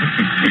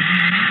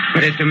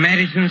 But at the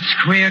Madison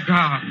Square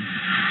Garden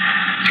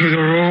to the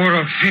roar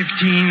of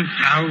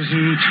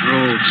 15,000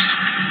 throats.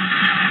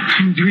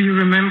 Do you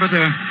remember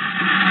the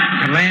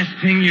last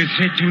thing you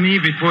said to me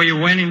before you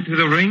went into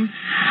the ring?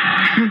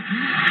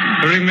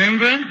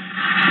 Remember?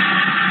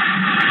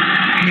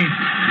 Hey,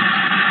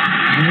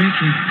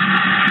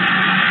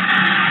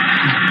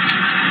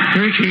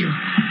 Ricky,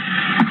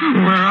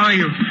 where are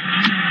you?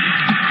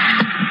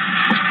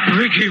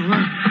 Ricky,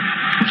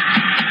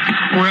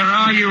 where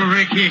are you,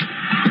 Ricky?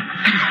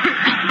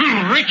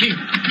 Ricky!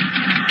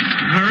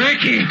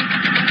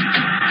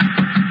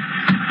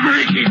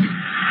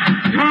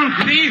 Don't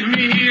leave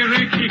me here,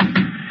 Ricky!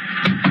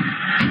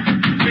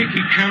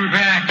 Ricky, come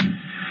back.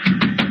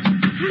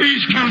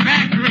 Please come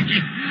back,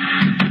 Ricky.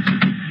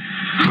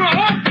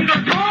 Open the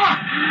door!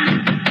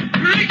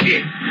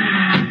 Ricky!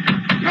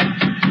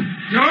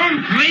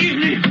 Don't leave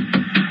me!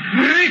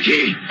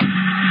 Ricky!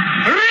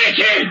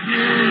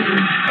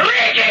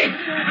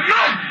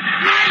 Not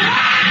my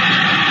life!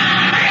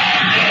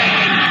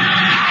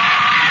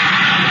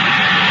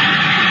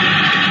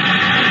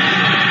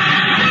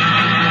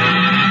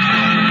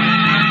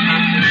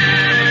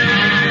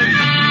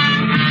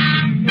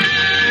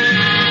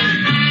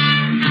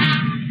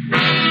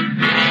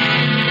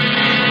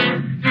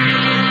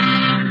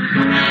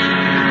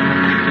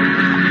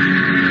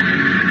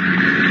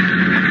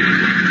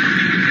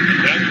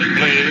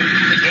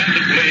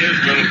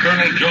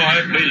 Colonel Joy,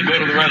 please go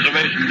to the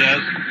reservation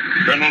desk.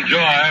 Colonel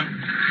Joy.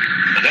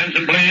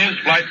 Attention, please.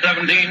 Flight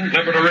 17,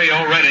 Clipper to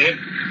Rio, ready.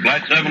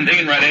 Flight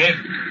 17, ready.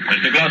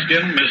 Mr.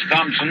 Gluskin, Miss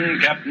Thompson,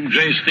 Captain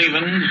J.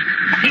 Stevens,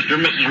 Mr.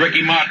 and Mrs.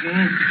 Ricky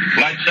Martin.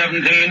 Flight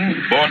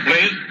 17, board,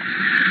 please.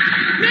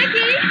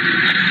 Ricky,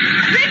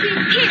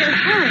 here,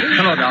 hurry.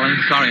 Hello, darling.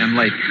 Sorry I'm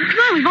late. Come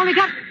on, we've only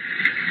got...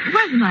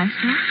 Where's the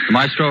Maestro? The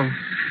Maestro?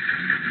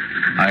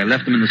 I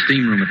left him in the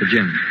steam room at the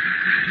gym.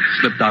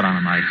 Slipped out on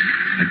him. I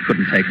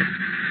couldn't take it.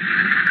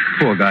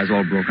 Poor guy's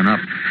all broken up.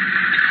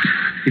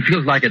 He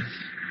feels like it's,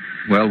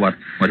 well, what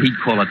he'd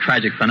call a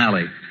tragic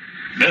finale.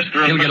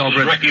 Mr. He'll and get over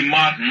Mrs. it. Ricky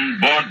Martin,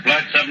 board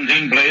flight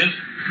 17, please.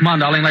 Come on,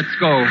 darling, let's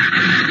go.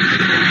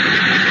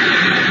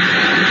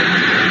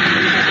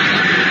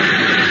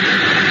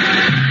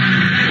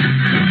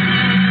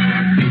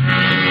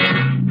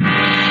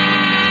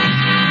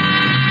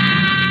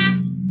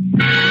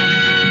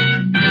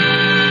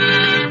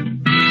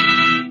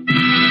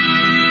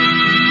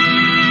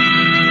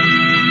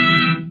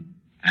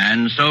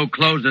 And so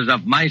closes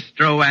of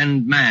Maestro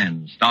and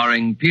Man,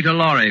 starring Peter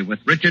Lorre with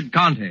Richard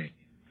Conte.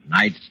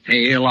 Tonight's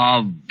tale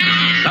of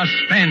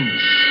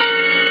Suspense.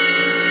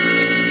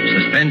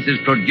 Suspense is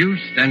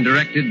produced and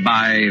directed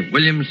by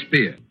William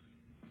Spear.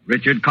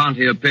 Richard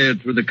Conte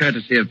appeared through the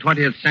courtesy of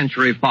 20th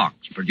Century Fox,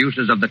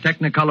 producers of the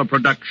Technicolor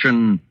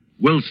production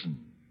Wilson.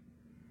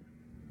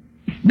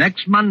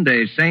 Next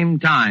Monday, same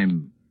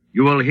time,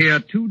 you will hear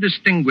two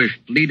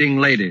distinguished leading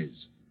ladies,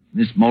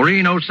 Miss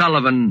Maureen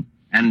O'Sullivan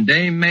and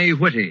Dame May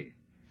Whitty,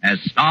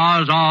 as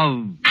stars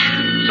of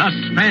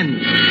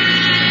Suspense.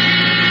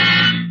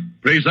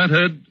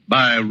 Presented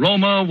by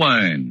Roma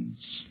Wines.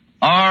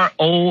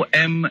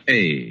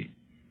 R-O-M-A.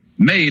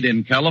 Made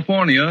in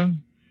California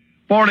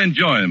for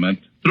enjoyment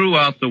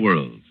throughout the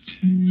world.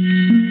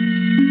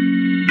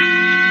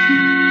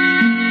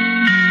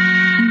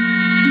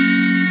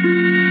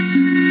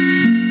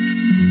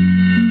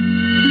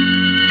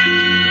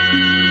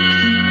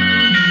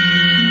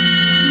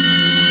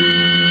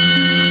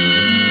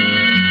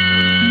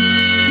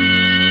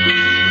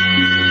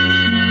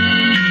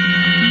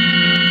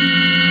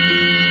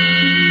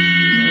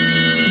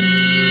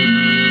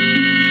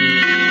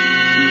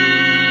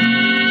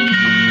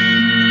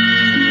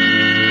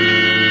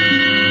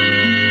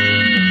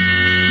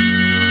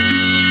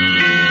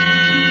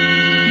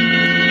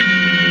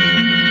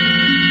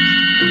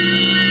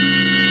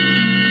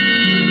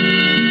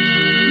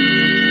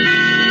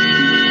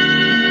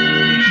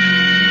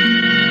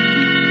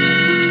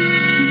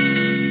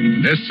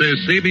 This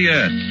is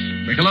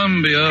CBS, the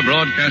Columbia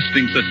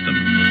Broadcasting System.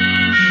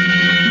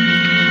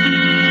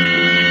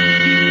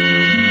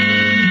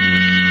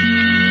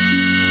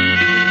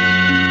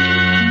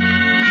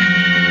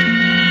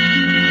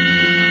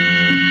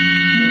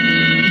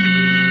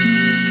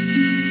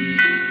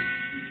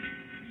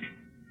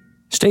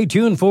 Stay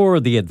tuned for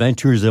The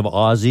Adventures of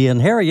Ozzie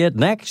and Harriet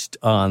next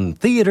on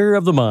Theater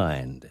of the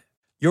Mind.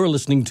 You're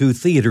listening to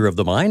Theater of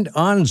the Mind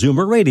on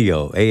Zoomer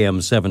Radio, AM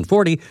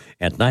 740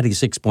 at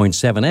 96.7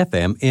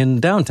 FM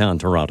in downtown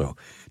Toronto.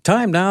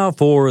 Time now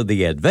for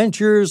The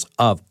Adventures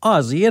of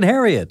Ozzie and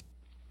Harriet.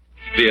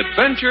 The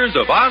Adventures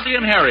of Ozzie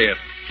and Harriet,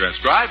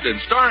 transcribed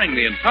and starring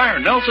the entire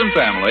Nelson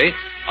family,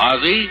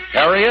 Ozzie,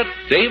 Harriet,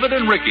 David,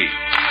 and Ricky.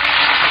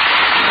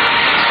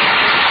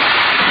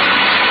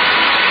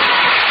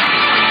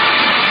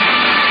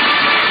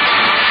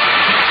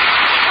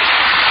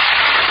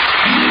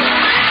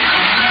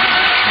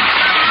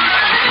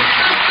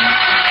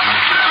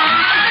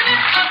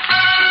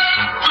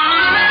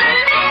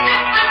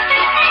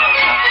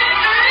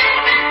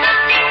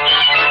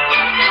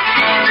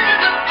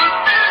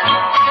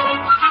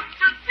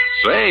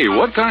 Say,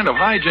 what kind of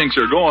hijinks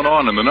are going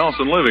on in the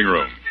Nelson living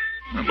room?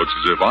 It looks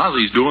as if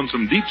Ozzie's doing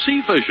some deep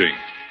sea fishing.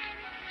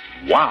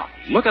 Wow,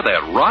 look at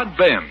that rod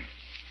bend.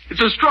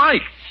 It's a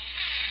strike.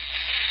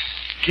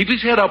 Keep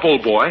his head up,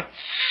 old boy.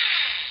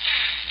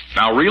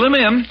 Now reel him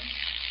in.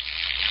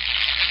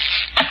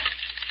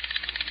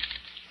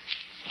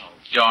 Oh,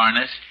 darn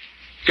it.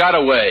 Got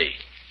away.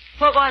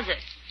 What was it?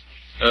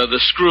 The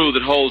screw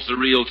that holds the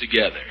reel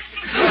together.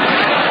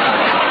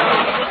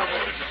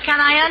 Can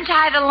I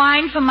untie the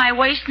line from my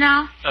waist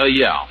now?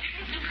 Yeah.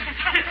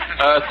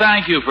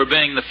 Thank you for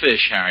being the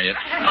fish, Harriet.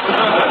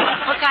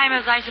 What kind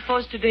was I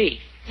supposed to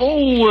be?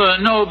 Oh,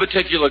 no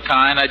particular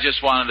kind. I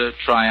just wanted to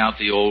try out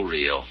the old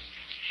reel.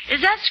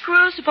 Is that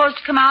screw supposed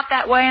to come out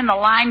that way and the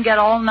line get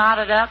all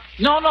knotted up?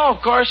 No,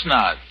 of course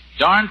not.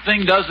 Darn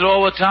thing does it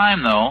all the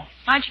time, though.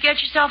 Why don't you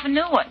get yourself a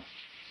new one?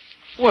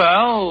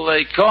 Well,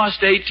 they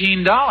cost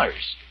 $18.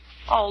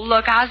 Oh,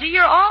 look, Ozzie,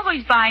 you're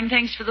always buying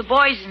things for the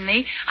boys and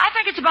me. I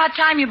think it's about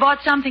time you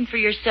bought something for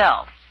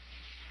yourself.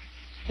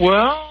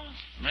 Well,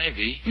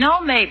 maybe. No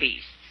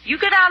maybes. You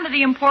go down to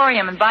the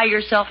Emporium and buy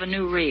yourself a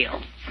new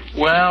reel.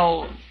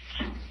 Well,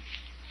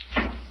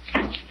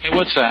 hey,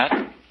 what's that?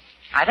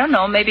 I don't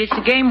know. Maybe it's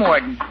the game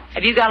warden.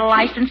 Have you got a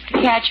license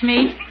to catch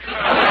me?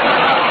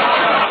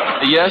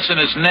 Yes, and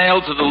it's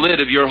nailed to the lid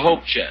of your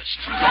hope chest.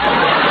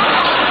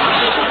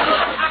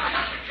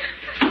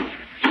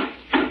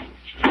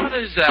 What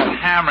is that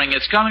hammering?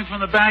 It's coming from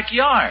the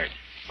backyard.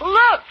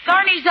 Look,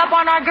 Thorny's up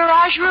on our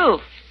garage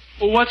roof.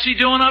 Well, what's he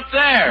doing up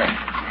there?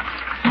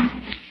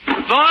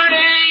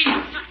 Thorny!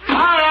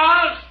 Hi,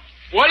 Oz!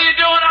 What are you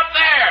doing up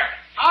there?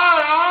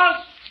 Hi,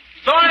 Oz!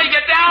 Thorny,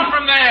 get down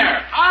from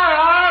there! Hi,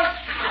 Oz!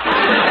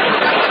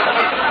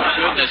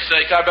 Goodness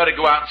sake, I better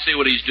go out and see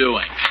what he's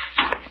doing.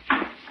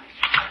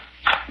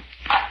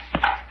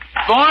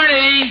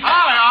 Thorny!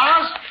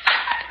 Hi, Oz!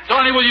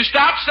 Thorny, will you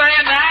stop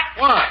saying that?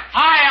 What?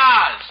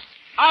 Hi, Oz!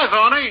 Hi,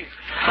 Thorny.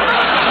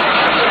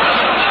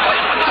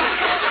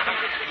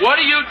 What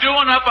are you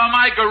doing up on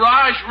my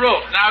garage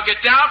roof? Now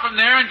get down from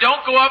there and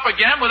don't go up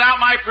again without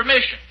my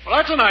permission. Well,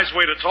 that's a nice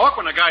way to talk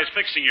when a guy's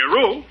fixing your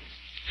roof.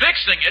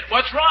 Fixing it?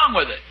 What's wrong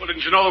with it? Well,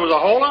 didn't you know there was a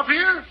hole up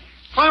here?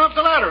 Climb up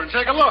the ladder and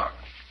take a look.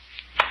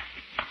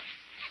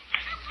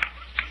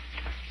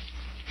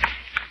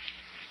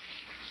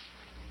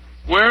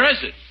 Where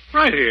is it?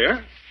 Right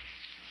here.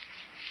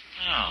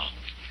 Oh,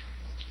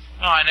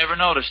 I never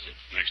noticed it.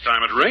 Next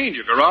time it rained,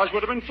 your garage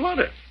would have been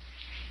flooded.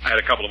 I had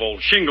a couple of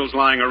old shingles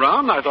lying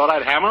around, and I thought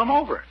I'd hammer them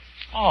over it.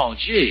 Oh,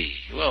 gee.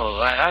 Well,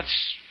 that's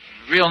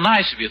real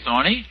nice of you,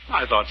 Thorny.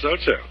 I thought so,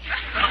 too.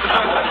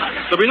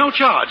 There'll be no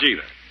charge,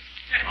 either.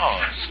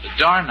 Oh, it's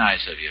darn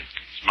nice of you.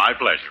 It's my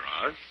pleasure,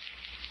 Oz.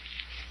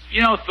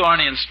 You know,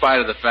 Thorny, in spite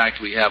of the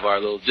fact we have our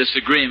little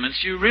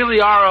disagreements, you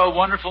really are a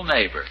wonderful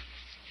neighbor.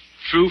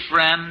 True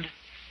friend,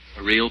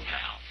 a real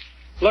pal.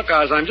 Look,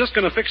 Oz, I'm just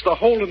going to fix the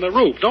hole in the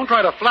roof. Don't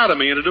try to flatter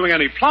me into doing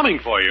any plumbing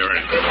for you or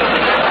anything.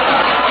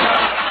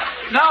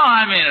 No,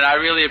 I mean it. I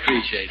really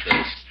appreciate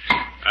this.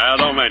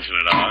 Don't mention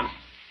it, Oz.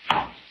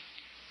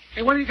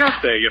 Hey, what do you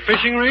got there? Your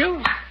fishing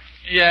reel?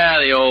 Yeah,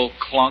 the old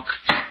clunk.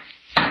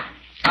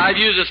 I've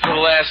used this for the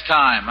last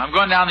time. I'm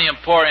going down the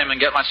Emporium and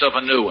get myself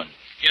a new one.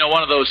 You know,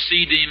 one of those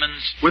sea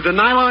demons. With the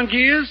nylon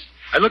gears?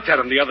 I looked at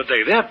them the other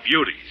day. They're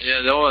beauties.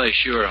 Yeah, they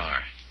sure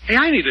are. Hey,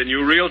 I need a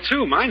new reel,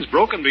 too. Mine's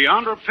broken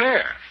beyond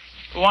repair.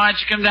 Well, why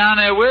don't you come down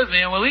there with me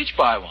and we'll each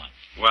buy one?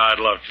 Well, I'd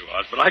love to,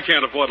 Oz, but I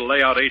can't afford to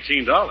lay out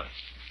 $18.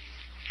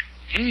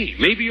 Hey,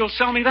 maybe you'll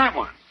sell me that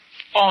one.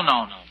 Oh,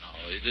 no.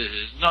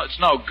 It's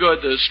no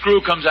good. The screw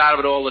comes out of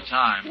it all the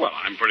time. Well,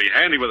 I'm pretty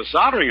handy with a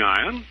soldering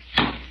iron.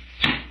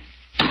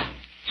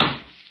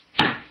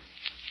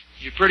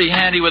 You're pretty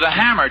handy with a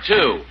hammer,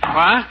 too.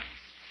 What?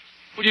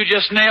 Well, you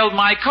just nailed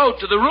my coat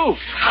to the roof.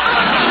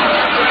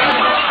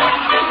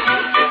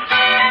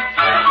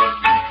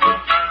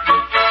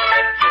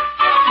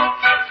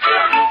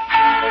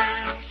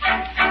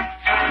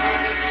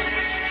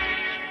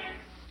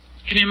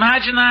 Can you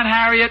imagine that,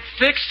 Harriet?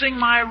 Fixing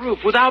my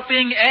roof without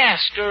being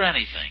asked or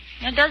anything.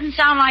 It doesn't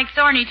sound like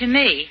Thorny to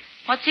me.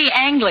 What's he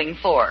angling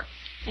for?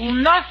 Well,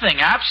 nothing.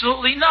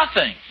 Absolutely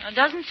nothing. It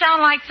doesn't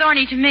sound like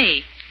Thorny to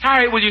me.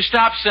 Harriet, will you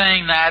stop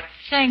saying that?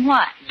 Saying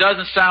what?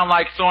 Doesn't sound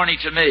like Thorny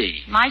to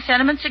me. My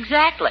sentiments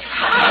exactly.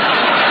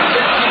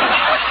 Harriet,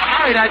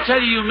 I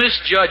tell you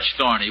misjudge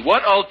Thorny.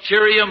 What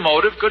ulterior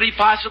motive could he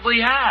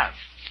possibly have?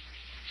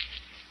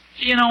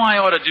 You know, I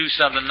ought to do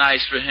something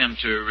nice for him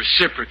to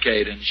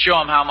reciprocate and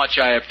show him how much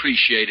I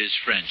appreciate his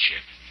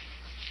friendship.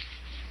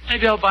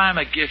 Maybe I'll buy him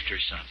a gift or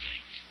something.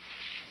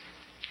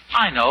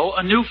 I know,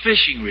 a new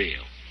fishing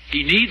reel.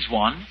 He needs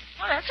one.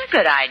 Well, that's a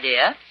good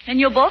idea. And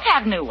you'll both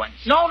have new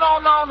ones. No.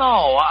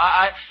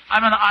 I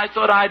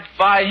thought I'd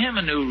buy him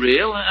a new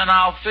reel, and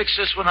I'll fix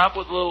this one up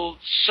with a little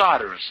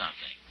solder or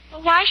something.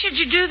 Well, why should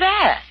you do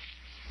that?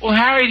 Well,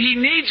 Harriet, he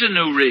needs a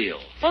new reel.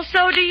 Well,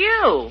 so do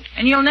you.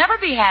 And you'll never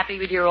be happy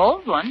with your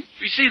old one.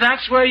 You see,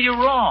 that's where you're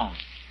wrong.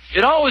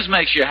 It always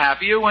makes you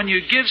happier when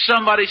you give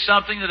somebody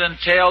something that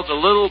entails a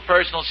little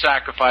personal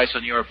sacrifice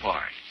on your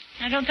part.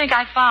 I don't think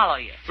I follow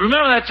you.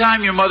 Remember that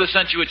time your mother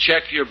sent you a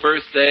check for your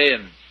birthday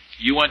and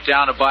you went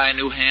down to buy a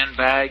new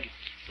handbag,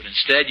 but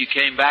instead you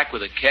came back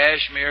with a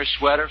cashmere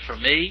sweater for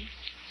me?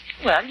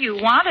 Well, you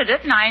wanted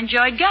it, and I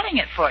enjoyed getting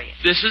it for you.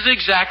 This is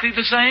exactly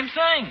the same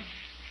thing.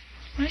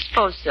 I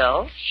suppose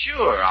so.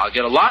 Sure, I'll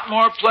get a lot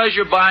more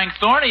pleasure buying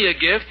Thorny a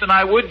gift than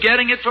I would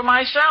getting it for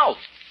myself.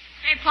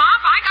 Hey, Pop,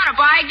 I gotta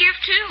buy a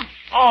gift, too.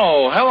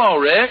 Oh, hello,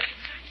 Rick.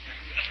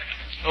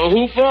 Oh,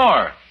 who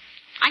for?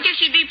 I guess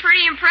you'd be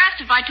pretty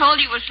impressed if I told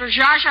you it was for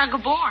Zsa Zsa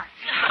Gabor.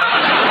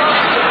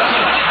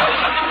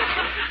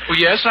 Well,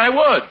 yes, I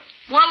would.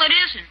 Well, it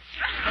isn't.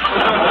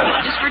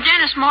 It's for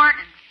Dennis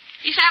Martin.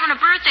 He's having a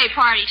birthday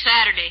party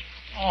Saturday.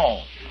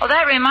 Oh. Well,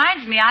 that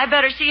reminds me, I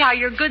better see how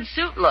your good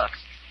suit looks.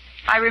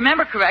 If I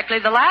remember correctly,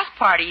 the last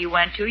party you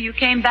went to, you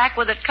came back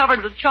with it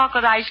covered with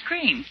chocolate ice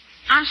cream.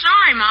 I'm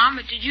sorry, Mom,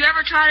 but did you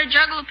ever try to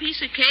juggle a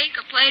piece of cake,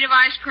 a plate of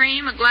ice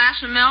cream, a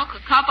glass of milk, a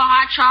cup of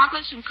hot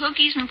chocolate, some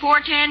cookies, and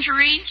 4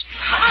 tangerines?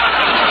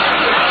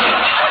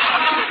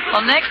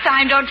 Well, next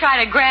time, don't try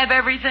to grab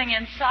everything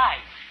in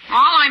sight.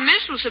 All I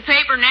missed was the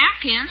paper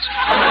napkins.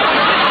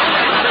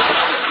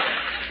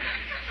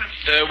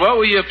 What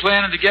were you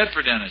planning to get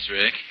for Dennis,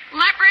 Rick?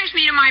 Well, that brings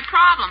me to my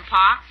problem,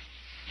 Pop.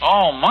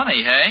 Oh,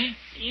 money, hey?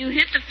 You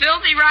hit the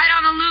filthy right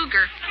on the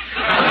Luger.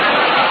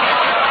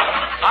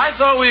 I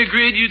thought we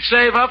agreed you'd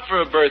save up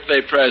for a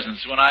birthday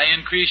presents when I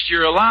increased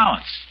your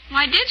allowance. Well,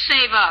 I did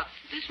save up.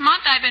 This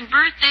month I've been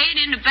birthdayed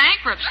into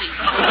bankruptcy.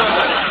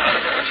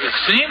 It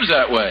seems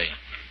that way.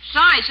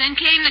 Besides, then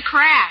came the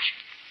crash.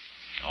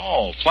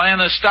 Oh, playing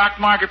the stock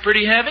market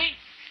pretty heavy?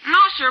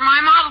 No, sir,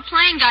 my model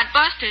plane got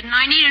busted and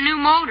I need a new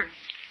motor.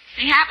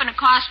 They happen to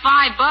cost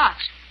 $5.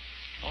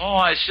 Oh,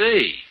 I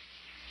see.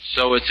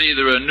 So it's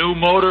either a new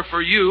motor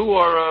for you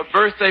or a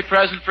birthday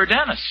present for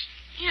Dennis.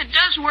 Yeah, it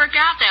does work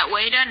out that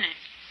way, doesn't it?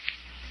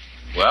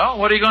 Well,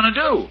 what are you going to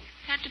do?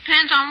 That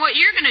depends on what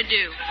you're going to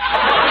do.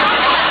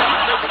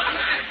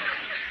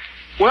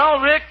 Well,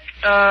 Rick,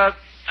 how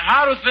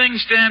do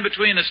things stand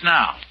between us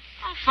now?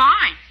 Oh,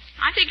 fine.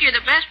 I think you're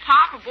the best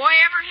pop a boy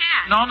ever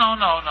had. No.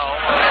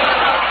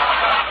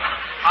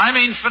 I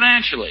mean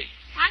financially.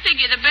 I think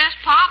you're the best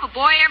pop a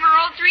boy ever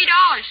owed $3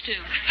 to.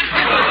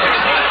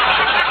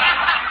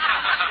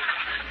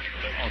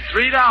 Oh,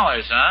 $3,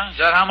 huh? Is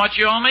that how much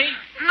you owe me?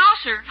 No,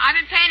 sir. I've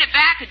been paying it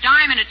back a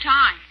dime at a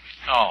time.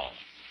 Oh.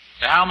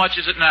 How much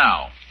is it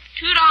now?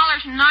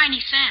 $2.90.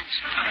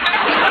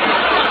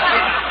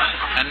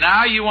 And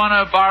now you want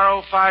to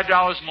borrow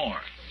 $5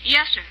 more?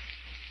 Yes, sir.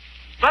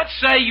 Let's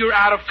say you're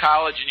out of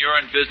college and you're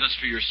in business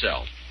for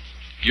yourself.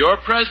 You're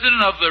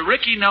president of the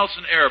Ricky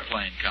Nelson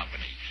Airplane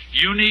Company.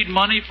 You need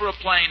money for a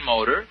plane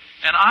motor,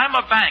 and I'm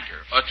a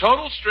banker, a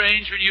total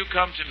stranger, and you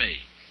come to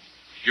me.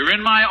 You're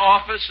in my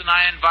office, and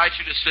I invite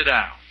you to sit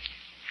down.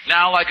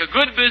 Now, like a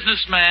good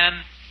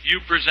businessman, you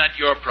present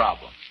your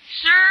problem.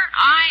 Sir,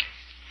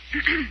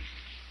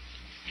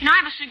 Can I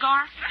have a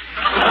cigar?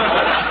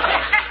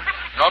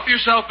 Help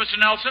yourself, Mr.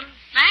 Nelson.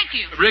 Thank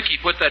you. Ricky,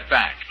 put that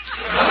back.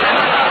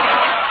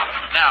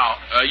 Now,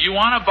 you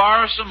want to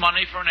borrow some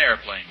money for an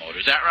airplane motor,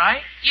 is that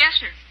right? Yes,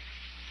 sir.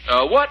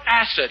 What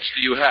assets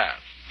do you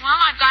have? Well,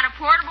 I've got a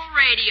portable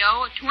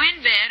radio, a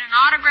twin bed, an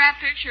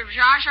autographed picture of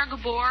Zsa Zsa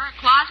Gabor, a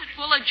closet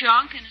full of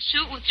junk, and a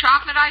suit with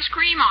chocolate ice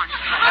cream on it.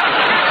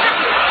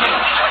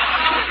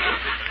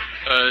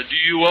 Do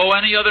you owe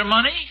any other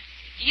money?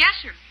 Yes,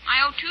 sir.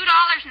 I owe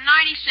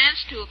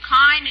 $2.90 to a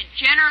kind and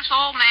generous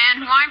old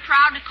man who I'm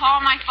proud to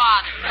call my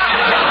father.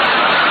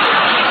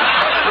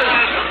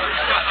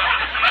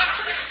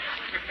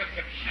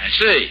 I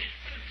see.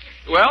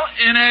 Well,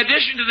 in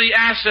addition to the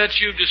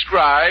assets you've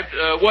described,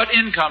 what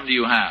income do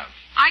you have?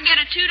 I get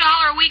a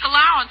 $2 a week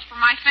allowance for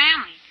my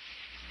family.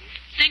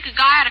 Think a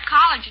guy out of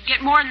college would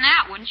get more than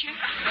that, wouldn't you?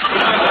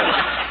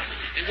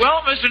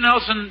 Well, Mr.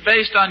 Nelson,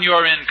 based on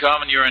your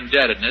income and your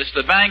indebtedness,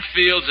 the bank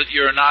feels that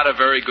you're not a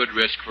very good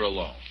risk for a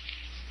loan.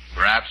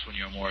 Perhaps when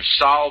you're more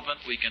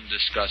solvent, we can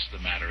discuss the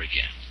matter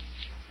again.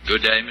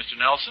 Good day, Mr.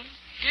 Nelson.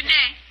 Good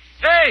day.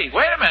 Hey,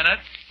 wait a minute.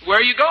 Where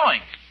are you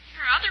going?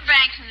 There are other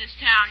banks in this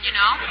town, you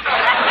know.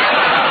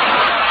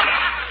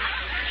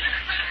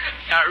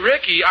 Now,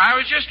 Ricky, I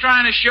was just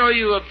trying to show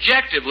you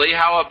objectively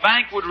how a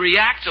bank would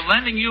react to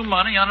lending you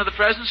money under the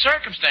present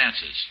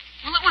circumstances.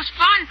 Well, it was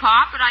fun,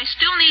 Pop, but I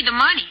still need the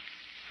money.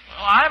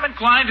 Well, I'm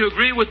inclined to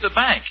agree with the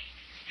bank.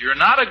 You're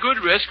not a good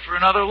risk for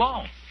another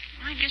loan.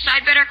 I guess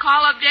I'd better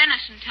call up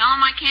Dennis and tell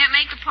him I can't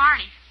make the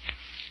party.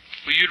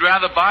 Well, you'd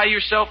rather buy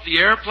yourself the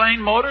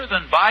airplane motor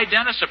than buy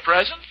Dennis a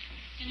present?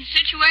 In a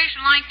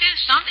situation like this,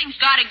 something's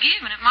got to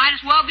give, and it might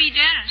as well be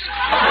Dennis.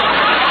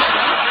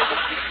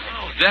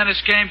 Oh,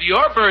 Dennis came to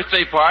your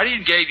birthday party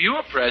and gave you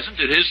a present.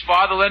 Did his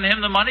father lend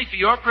him the money for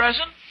your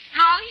present?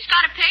 No, he's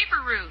got a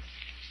paper route.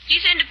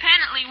 He's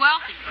independently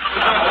wealthy.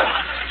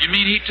 You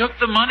mean he took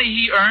the money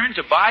he earned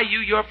to buy you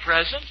your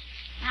present?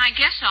 I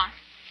guess so.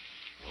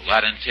 Well,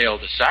 that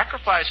entailed a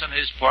sacrifice on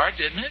his part,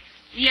 didn't it?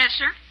 Yes,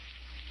 sir.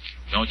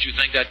 Don't you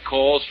think that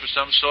calls for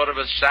some sort of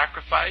a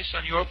sacrifice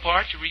on your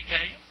part to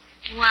repay him?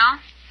 Well?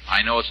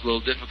 I know it's a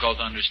little difficult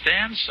to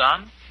understand,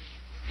 son.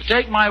 But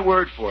take my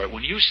word for it.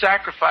 When you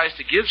sacrifice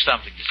to give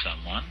something to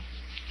someone,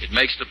 it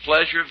makes the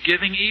pleasure of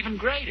giving even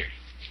greater.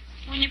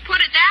 When you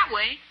put it that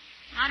way,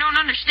 I don't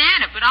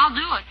understand it, but I'll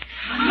do it.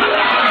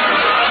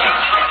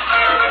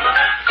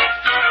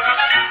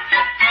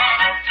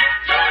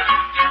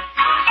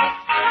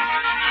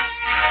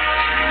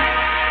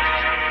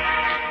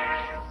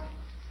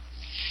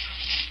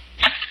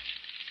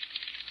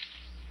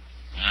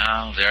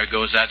 Well, there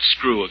goes that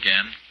screw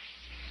again.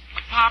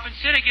 But, Pop,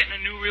 instead of getting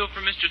a new reel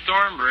for Mr.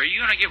 Thornbury,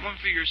 you're going to get one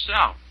for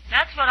yourself.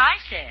 That's what I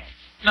said.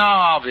 No,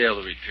 I'll be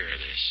able to repair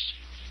this.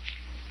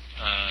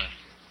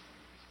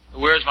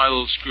 Where's my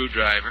little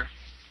screwdriver?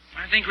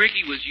 I think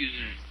Ricky was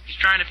using it. He's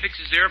trying to fix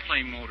his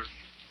airplane motor.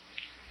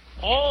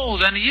 Oh,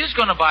 then he is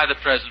going to buy the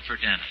present for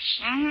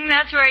Dennis.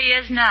 That's where he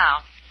is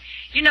now.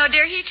 You know,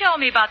 dear, he told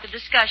me about the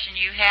discussion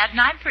you had,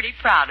 and I'm pretty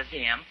proud of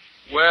him.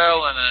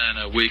 Well, in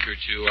a week or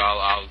two,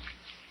 I'll...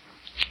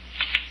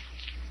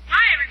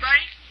 Hi,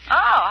 everybody.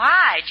 Oh,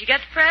 hi. Did you get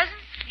the present?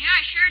 Yeah,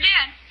 I sure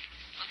did.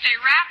 Look, they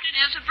wrapped it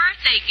as a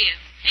birthday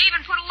gift. They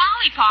even put a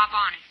lollipop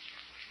on it.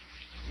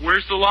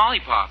 Where's the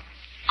lollipop?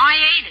 I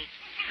ate it.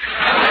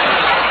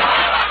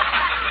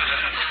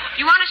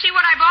 You want to see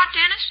what I bought,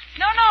 Dennis?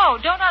 No,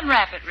 don't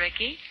unwrap it,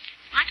 Ricky.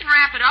 I can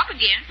wrap it up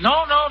again.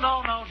 No, don't,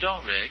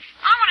 Rick.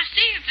 I want to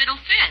see if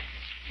it'll fit.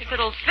 If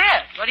it'll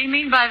fit? What do you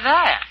mean by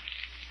that?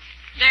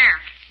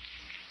 There.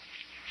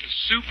 The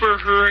Super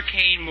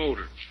Hurricane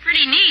motor.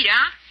 Pretty neat,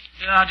 huh?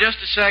 Now, just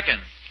a second.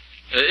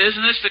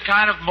 Isn't this the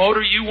kind of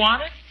motor you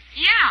wanted?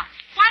 Yeah.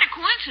 Quite a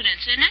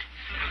coincidence, isn't it?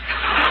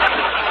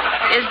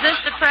 Is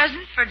this the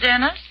present for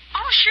Dennis?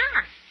 Oh,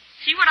 sure.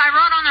 See what I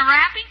wrote on the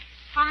wrapping?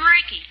 From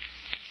Ricky.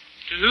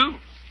 To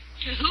who?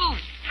 To whom?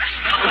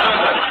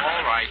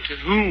 All right, to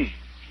whom?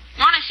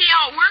 Want to see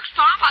how it works,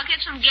 Pop? I'll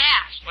get some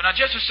gas. Well, now,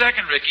 just a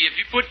second, Ricky. If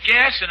you put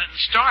gas in it and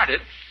start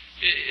it,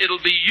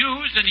 it'll be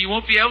used and you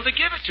won't be able to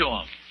give it to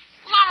him.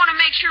 Well, I want to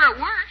make sure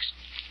it works.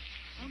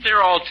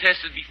 They're all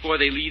tested before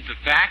they leave the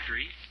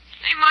factory.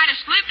 They might have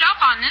slipped up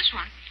on this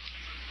one.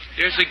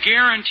 There's a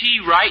guarantee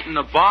right in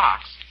the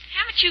box.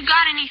 Haven't you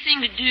got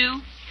anything to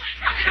do?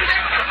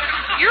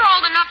 You're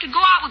old enough to go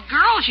out with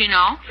girls, you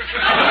know.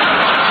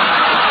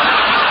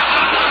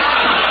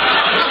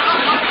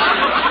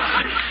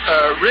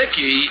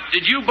 Ricky,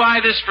 did you buy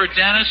this for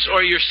Dennis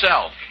or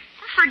yourself?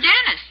 For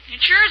Dennis.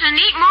 It sure is a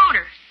neat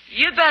motor.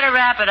 You'd better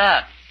wrap it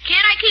up.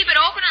 Can't I keep it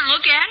open and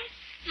look at it?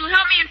 You'll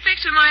help me in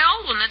fixing my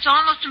old one that's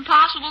almost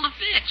impossible to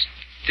fix.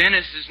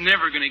 Dennis is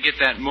never going to get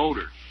that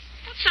motor.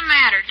 What's the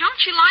matter?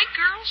 Don't you like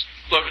girls?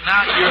 Look,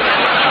 now,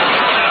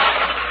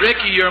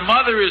 Ricky, your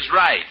mother is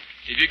right.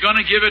 If you're going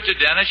to give it to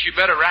Dennis, you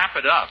better wrap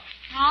it up.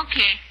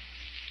 Okay.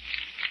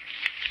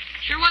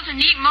 Sure was a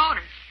neat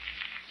motor.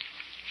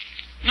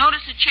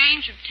 Notice a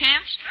change of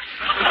temps?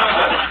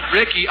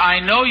 Ricky, I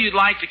know you'd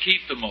like to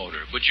keep the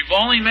motor, but you've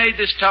only made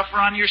this tougher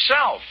on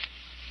yourself.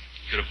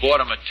 You could have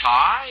bought him a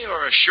tie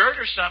or a shirt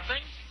or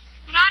something.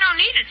 But I don't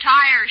need a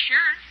tie or a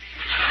shirt.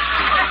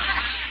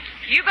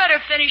 You better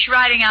finish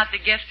writing out the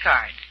gift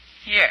card.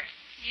 Here.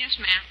 Yes,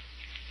 ma'am.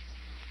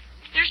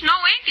 There's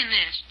no ink in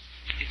this.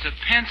 It's a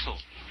pencil.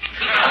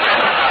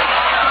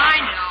 I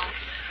know.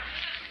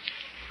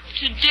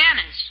 To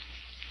Dennis.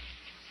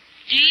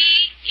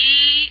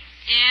 D-E-N-U-S.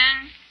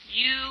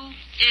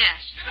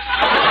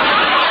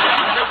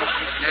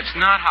 That's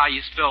not how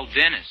you spell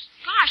Dennis.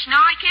 Gosh,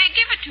 now I can't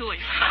give it to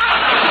him.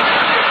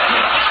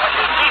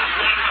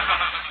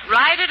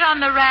 Write it on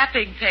the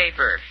wrapping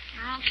paper.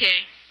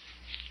 Okay.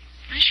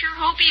 I sure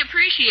hope he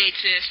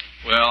appreciates this.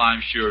 Well,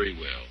 I'm sure he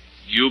will.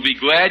 You'll be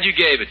glad you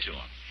gave it to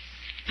him.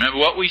 Remember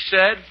what we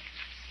said?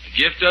 A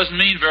gift doesn't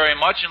mean very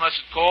much unless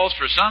it calls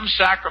for some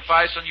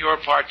sacrifice on your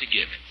part to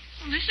give it.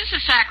 Well, this is a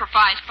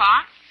sacrifice,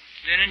 Pop.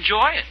 Then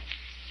enjoy it.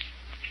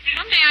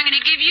 Someday I'm going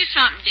to give you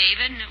something,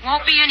 David, and it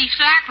won't be any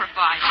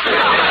sacrifice.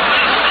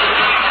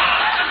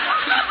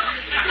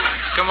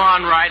 Come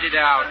on, write it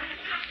out.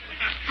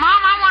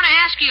 Mom, I want to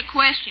ask you a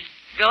question.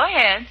 Go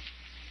ahead.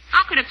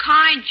 How could a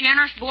kind,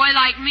 generous boy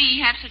like me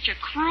have such a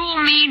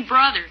cruel, mean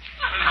brother?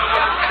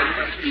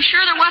 You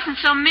sure there wasn't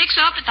some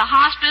mix-up at the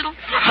hospital?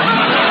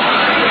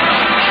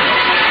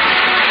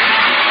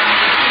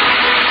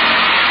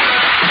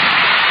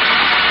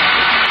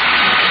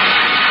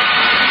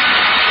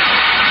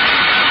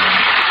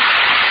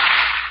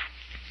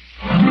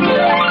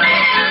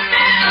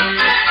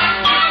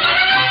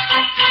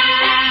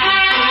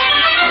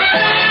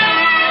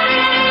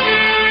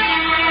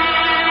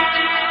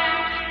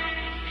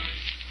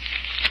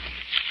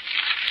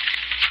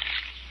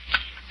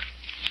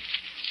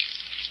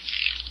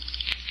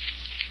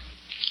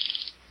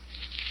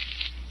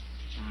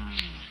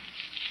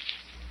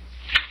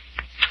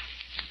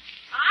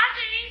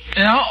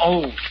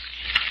 Oh.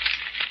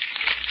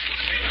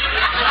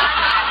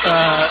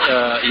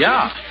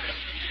 Yeah.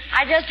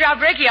 I just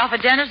dropped Ricky off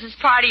at Dennis's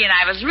party, and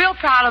I was real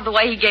proud of the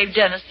way he gave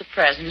Dennis the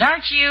present.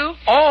 Aren't you?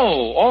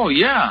 Oh,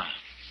 yeah.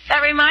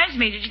 That reminds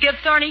me, did you give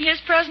Thorny his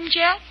present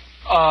yet?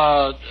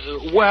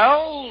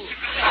 Well...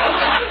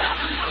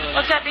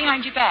 What's that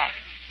behind your back?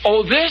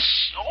 Oh,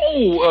 this?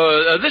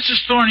 This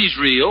is Thorny's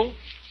reel.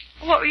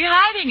 What were you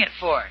hiding it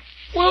for?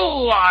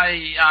 Well,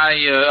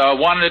 I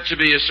wanted it to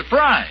be a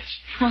surprise.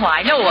 Well,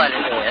 I know what it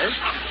is.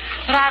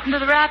 What happened to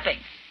the wrapping?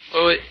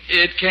 Oh,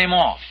 it came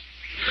off.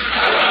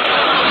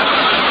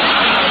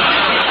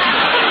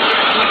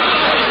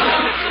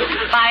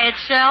 By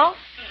itself?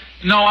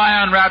 No,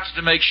 I unwrapped it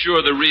to make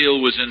sure the reel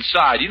was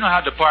inside. You know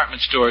how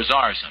department stores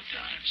are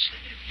sometimes.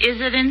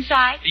 Is it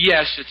inside?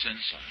 Yes, it's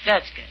inside.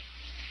 That's good.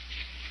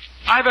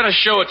 I better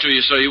show it to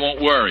you so you won't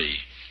worry.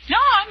 No,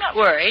 I'm not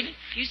worried.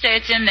 If you say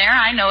it's in there,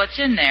 I know it's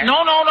in there.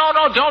 No.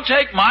 Don't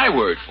take my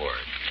word for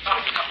it.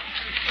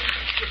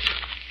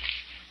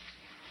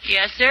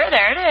 Yes, sir,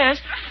 there it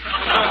is.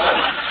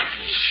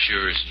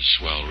 Sure is a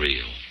swell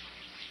reel.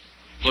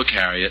 Look,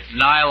 Harriet,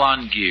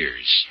 nylon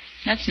gears.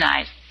 That's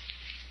nice.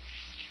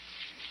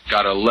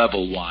 Got a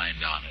level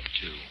wind on it,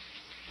 too.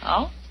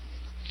 Oh?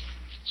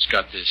 It's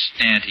got this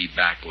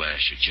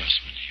anti-backlash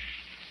adjustment here.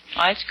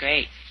 Oh, that's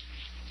great.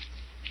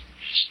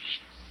 It's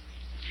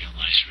a real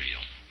nice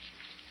reel.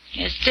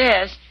 Yes, it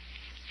is.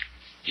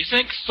 You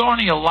think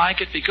Thorny will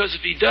like it? Because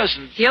if he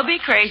doesn't... He'll be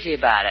crazy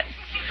about it.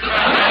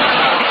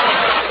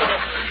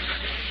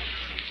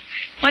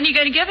 When are you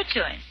going to give it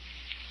to him?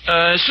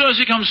 As soon as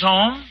he comes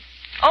home.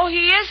 Oh,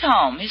 he is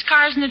home. His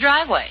car's in the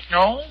driveway.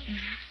 No? Mm-hmm.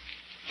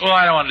 Well,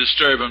 I don't want to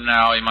disturb him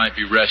now. He might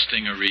be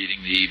resting or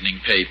reading the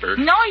evening paper.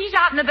 No, he's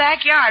out in the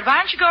backyard. Why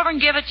don't you go over and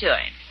give it to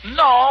him?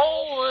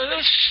 No,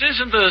 this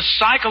isn't the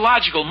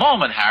psychological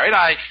moment, Harriet.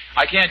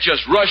 I can't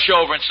just rush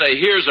over and say,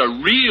 here's a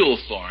real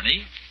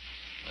Thorny.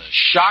 The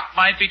shock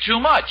might be too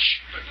much.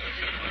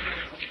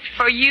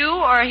 For you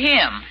or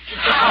him?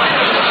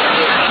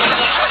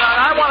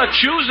 I want to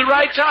choose the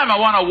right time. I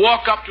want to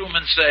walk up to him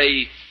and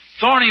say,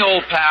 Thorny,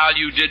 old pal,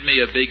 you did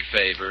me a big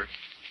favor.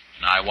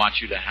 And I want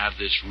you to have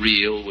this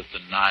reel with the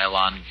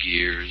nylon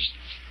gears,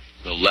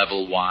 the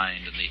level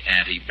wind, and the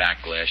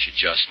anti-backlash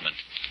adjustment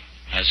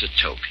as a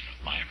token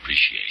of my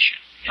appreciation.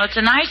 Well, it's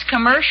a nice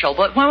commercial,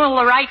 but when will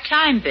the right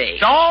time be?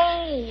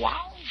 Oh,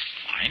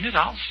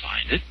 I'll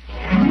find it.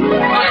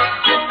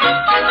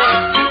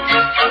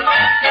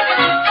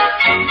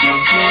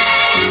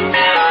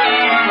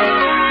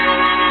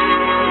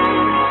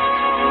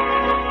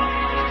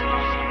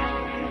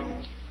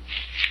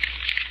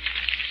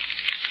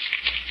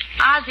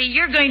 Ozzie,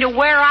 you're going to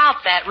wear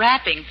out that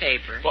wrapping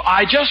paper. Well,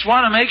 I just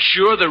want to make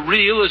sure the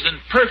reel is in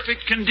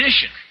perfect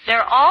condition.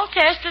 They're all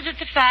tested at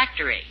the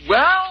factory.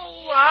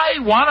 Well, I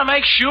want to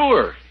make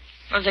sure.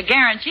 There's a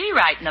guarantee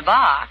right in the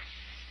box.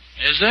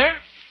 Is there?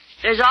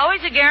 There's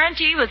always a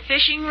guarantee with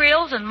fishing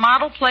reels and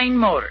model plane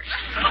motors.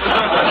 Well,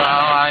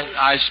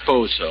 I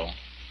suppose so.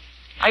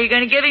 Are you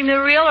going to give him the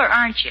reel or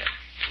aren't you?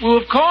 Well,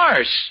 of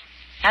course.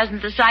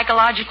 Hasn't the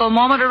psychological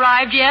moment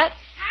arrived yet?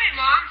 Hi,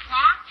 Mom,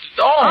 Pop.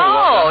 Do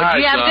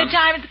you have a good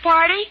time at the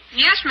party?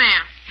 Yes,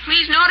 ma'am.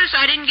 Please notice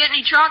I didn't get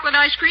any chocolate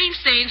ice cream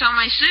stains on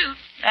my suit.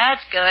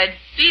 That's good.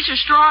 These are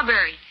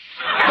strawberry.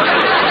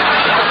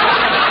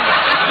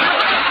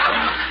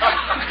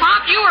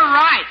 Pop, you were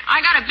right. I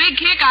got a big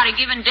kick out of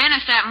giving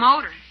Dennis that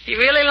motor. He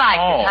really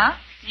liked it, huh?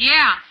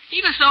 Yeah. He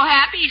was so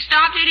happy he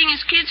stopped hitting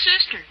his kid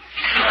sister.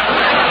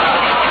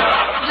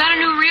 Is that a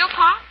new reel,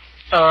 Pop?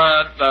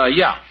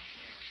 Yeah.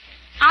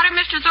 How did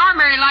Mr.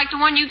 Thornberry like the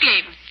one you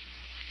gave him?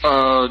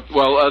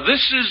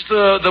 This is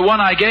the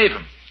one I gave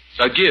him.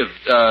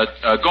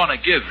 Gonna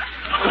give.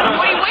 What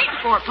are you waiting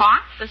for,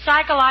 Pop? The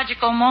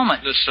psychological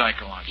moment. The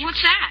psychological.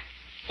 What's that?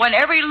 When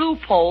every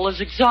loophole is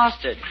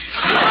exhausted.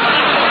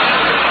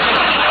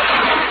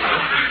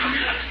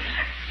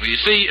 Well, you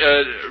see,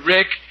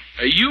 Rick,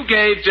 you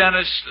gave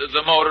Dennis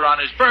the motor on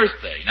his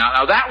birthday.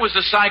 Now that was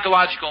the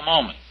psychological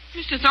moment.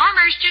 Mr.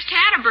 Thornberry's just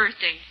had a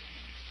birthday.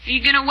 Are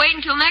you going to wait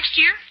until next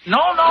year? No,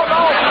 of course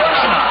not.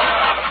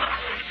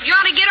 You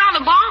ought to get on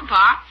the ball,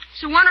 Pop.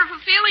 It's a wonderful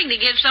feeling to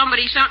give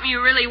somebody something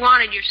you really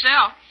wanted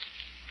yourself.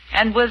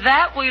 And with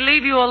that, we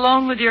leave you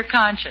alone with your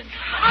conscience.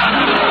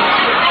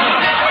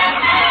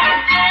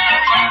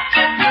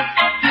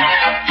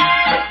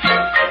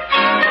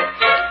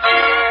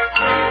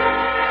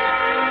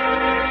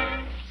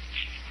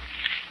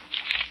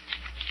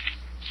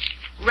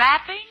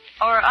 Wrapping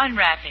or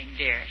unwrapping,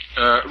 dear?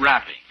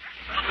 Wrapping.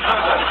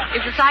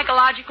 Is the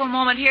psychological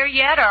moment here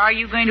yet, or are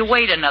you going to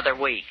wait another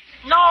week?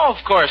 No, of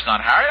course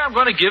not, Harriet. I'm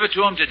going to give it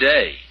to him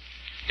today.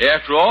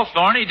 After all,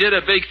 Thorny did a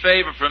big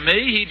favor for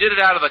me. He did it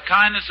out of the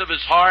kindness of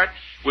his heart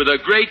with a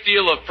great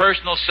deal of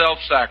personal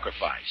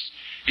self-sacrifice.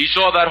 He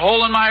saw that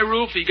hole in my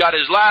roof, he got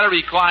his ladder,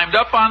 he climbed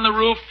up on the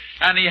roof,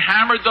 and he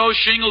hammered those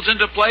shingles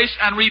into place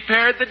and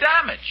repaired the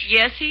damage.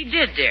 Yes, he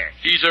did, dear.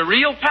 He's a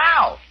real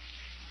pal.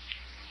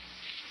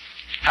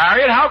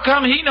 Harriet, how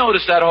come he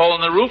noticed that hole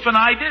in the roof and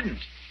I didn't?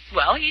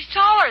 Well, he's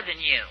taller than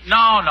you.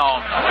 No.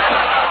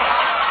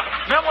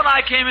 Remember when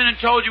I came in and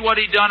told you what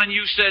he'd done and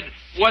you said,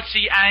 what's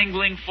he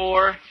angling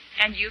for?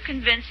 And you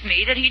convinced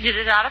me that he did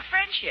it out of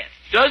friendship.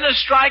 Doesn't it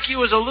strike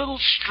you as a little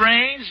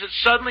strange that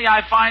suddenly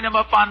I find him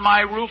up on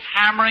my roof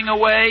hammering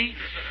away?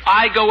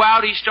 I go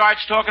out, he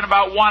starts talking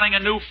about wanting a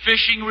new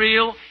fishing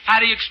reel. How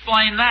do you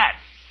explain that?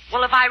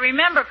 Well, if I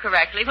remember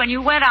correctly, when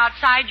you went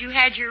outside, you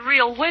had your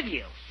reel with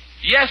you.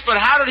 Yes, but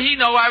how did he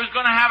know I was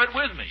going to have it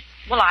with me?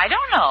 Well, I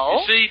don't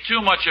know. You see,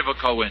 too much of a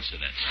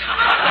coincidence.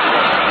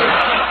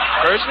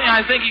 Personally,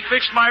 I think he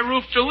fixed my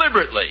roof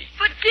deliberately.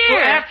 But, dear...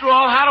 Well, after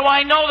all, how do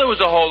I know there was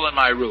a hole in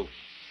my roof?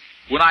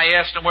 When I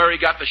asked him where he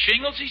got the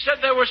shingles, he said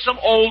there were some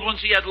old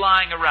ones he had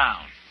lying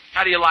around.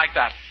 How do you like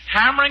that?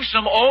 Hammering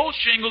some old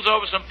shingles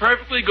over some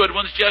perfectly good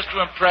ones just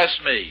to impress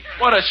me.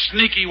 What a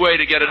sneaky way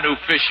to get a new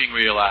fishing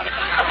reel out of me.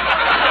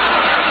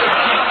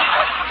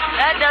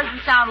 That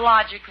doesn't sound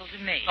logical to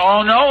me.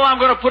 Oh, no, I'm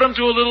going to put him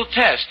to a little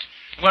test.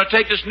 I'm going to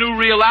take this new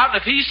reel out, and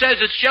if he says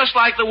it's just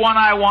like the one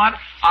I want,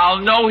 I'll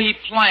know he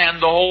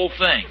planned the whole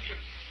thing.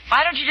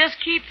 Why don't you just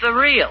keep the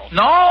reel?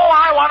 No,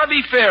 I want to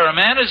be fair. A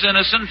man is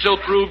innocent until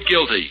proved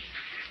guilty.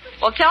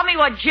 Well, tell me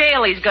what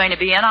jail he's going to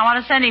be in. I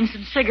want to send him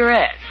some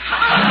cigarettes.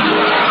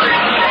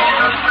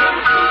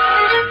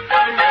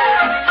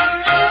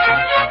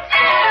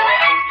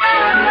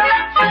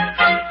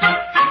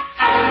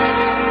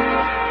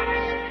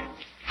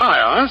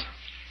 Hi, Oz.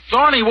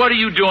 Thorny, what are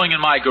you doing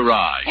in my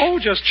garage? Oh,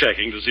 just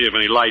checking to see if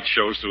any light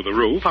shows through the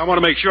roof. I want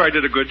to make sure I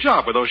did a good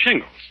job with those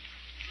shingles.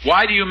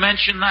 Why do you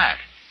mention that?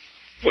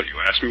 Well, you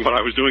asked me what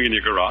I was doing in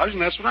your garage,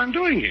 and that's what I'm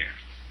doing here.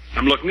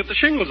 I'm looking at the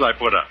shingles I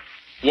put up.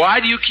 Why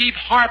do you keep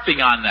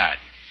harping on that?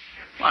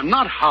 Well, I'm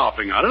not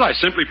harping on it. I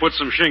simply put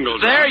some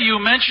shingles There, on. you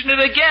mentioned it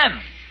again.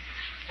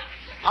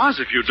 Oz,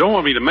 if you don't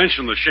want me to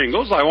mention the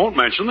shingles, I won't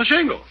mention the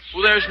shingles.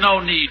 Well, there's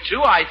no need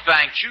to. I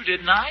thanked you,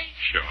 didn't I?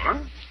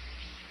 Sure.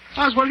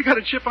 Oz, what do you got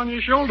a chip on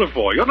your shoulder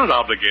for? You're not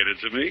obligated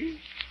to me.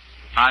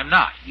 I'm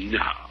not. No.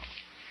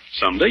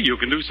 Someday you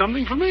can do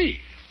something for me.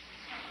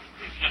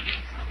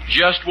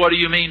 Just what do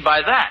you mean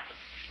by that?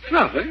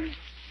 Nothing.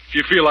 If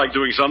you feel like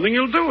doing something,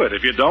 you'll do it.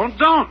 If you don't,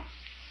 don't.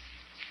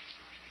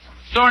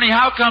 Thorny,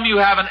 how come you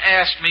haven't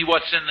asked me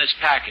what's in this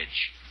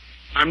package?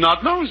 I'm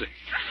not nosy.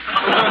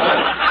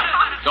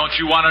 Don't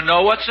you want to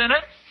know what's in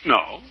it?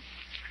 No.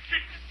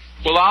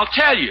 Well, I'll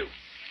tell you.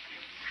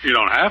 You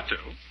don't have to.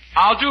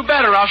 I'll do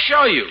better. I'll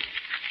show you.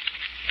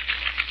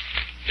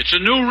 It's a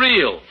new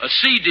reel, a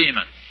sea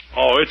demon.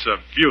 Oh, it's a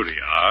beauty,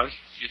 Oz.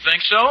 You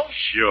think so?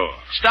 Sure.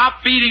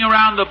 Stop beating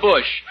around the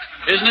bush.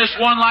 Isn't this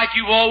one like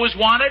you've always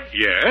wanted?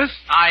 Yes.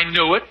 I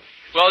knew it.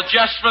 Well,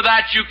 just for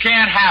that, you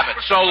can't have it.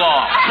 So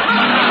long.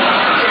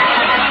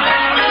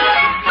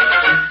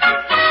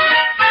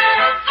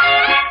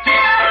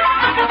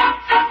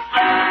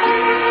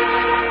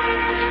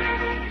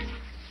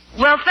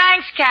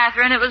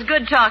 Catherine. It was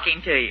good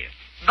talking to you.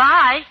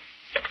 Bye.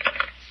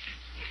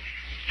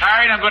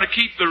 Harriet, I'm going to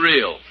keep the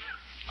reel.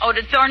 Oh,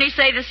 did Thorny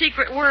say the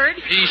secret word?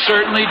 He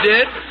certainly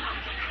did.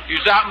 He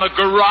was out in the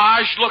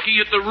garage looking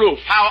at the roof.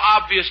 How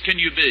obvious can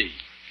you be?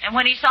 And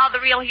when he saw the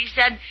reel, he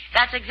said,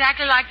 that's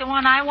exactly like the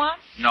one I want?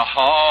 No,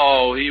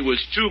 he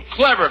was too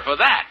clever for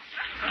that.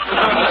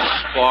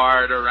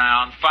 Sparred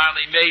around,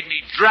 finally made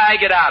me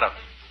drag it out of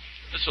him.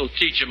 This'll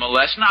teach him a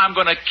lesson. I'm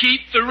going to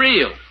keep the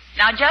reel.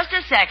 Now, just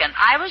a second.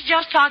 I was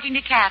just talking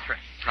to Catherine.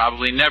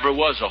 Probably never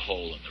was a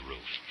hole in the roof.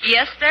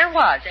 Yes, there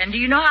was. And do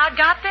you know how it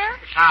got there?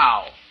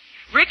 How?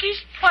 Ricky's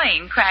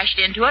plane crashed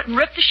into it and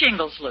ripped the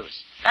shingles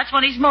loose. That's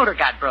when his motor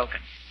got broken.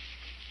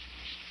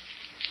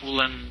 Well,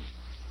 then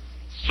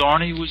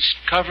Thorny was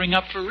covering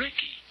up for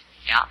Ricky.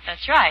 Yeah,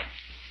 that's right.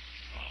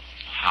 Oh,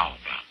 how about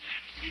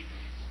that?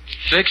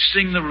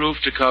 Fixing the roof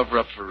to cover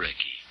up for Ricky.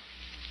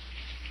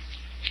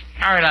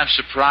 Harriet, I'm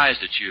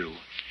surprised at you.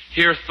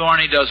 Here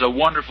Thorny does a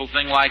wonderful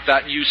thing like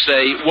that, and you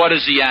say, what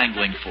is he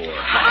angling for?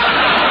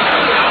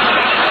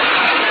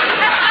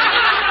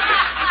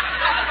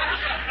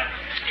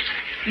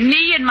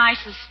 Me and my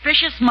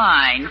suspicious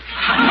mind.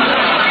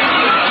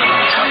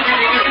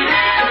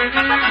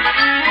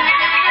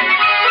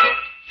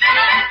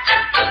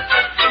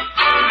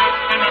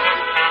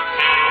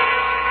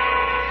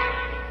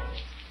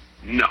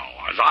 No,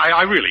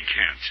 I really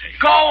can't take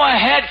it. Go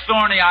ahead,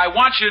 Thorny. I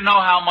want you to know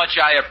how much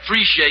I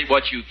appreciate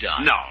what you've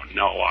done.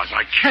 No, Oz,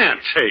 I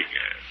can't take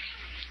it.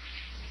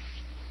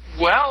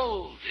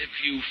 Well, if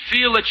you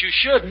feel that you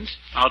shouldn't...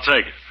 I'll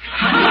take it.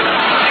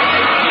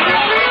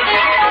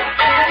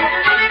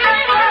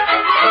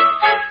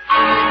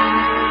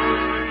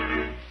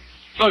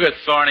 Look at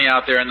Thorny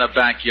out there in the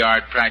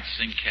backyard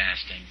practicing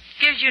casting.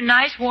 Gives you a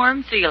nice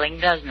warm feeling,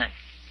 doesn't it?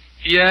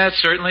 Yeah, it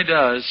certainly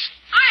does.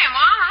 Hiya,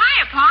 Mom.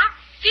 Hiya, Pop.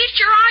 Feast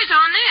your eyes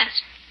on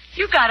this.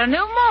 You got a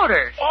new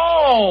motor.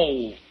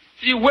 Oh!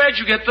 Where'd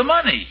you get the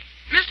money?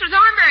 Mr.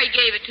 Thornberry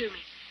gave it to me.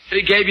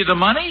 He gave you the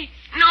money?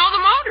 No, the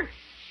motor.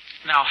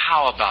 Now,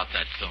 how about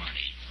that,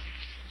 Thorny?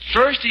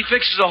 First, he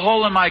fixes a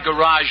hole in my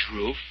garage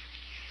roof.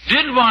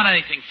 Didn't want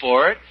anything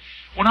for it.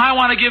 When I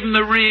want to give him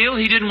the reel,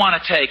 he didn't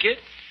want to take it.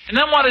 And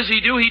then what does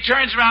he do? He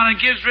turns around and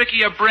gives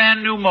Ricky a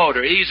brand new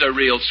motor. He's a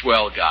real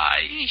swell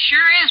guy. He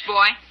sure is,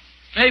 boy.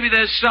 Maybe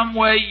there's some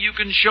way you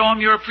can show him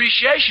your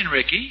appreciation,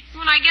 Ricky.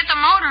 When I get the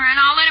motor in,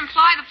 I'll let him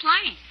fly the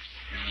plane.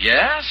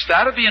 Yes,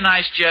 that'd be a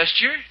nice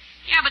gesture.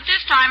 Yeah, but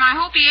this time I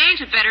hope he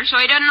aims it better so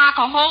he doesn't knock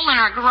a hole in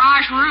our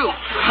garage roof.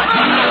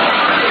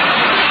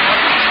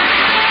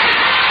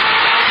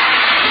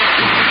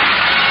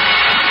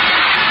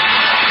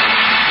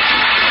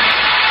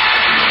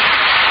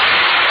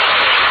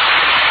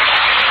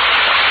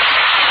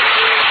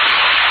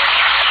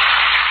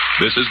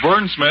 This is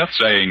Vern Smith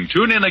saying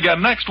tune in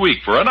again next week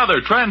for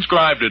another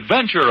transcribed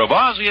adventure of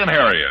Ozzie and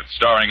Harriet,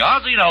 starring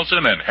Ozzie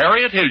Nelson and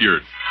Harriet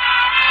Hilliard.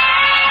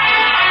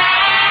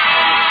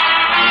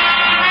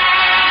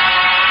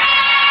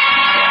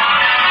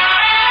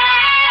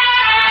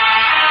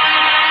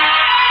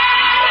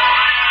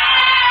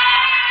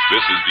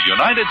 This is the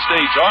United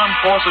States Armed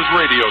Forces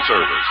Radio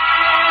Service.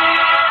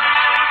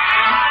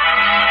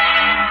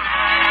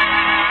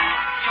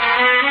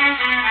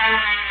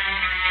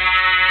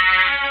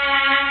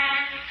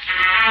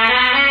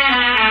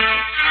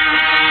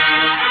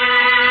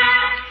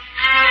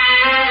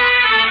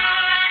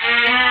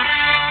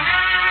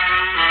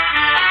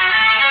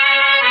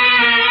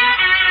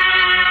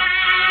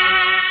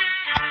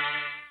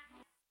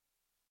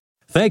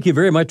 Thank you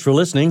very much for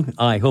listening.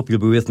 I hope you'll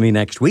be with me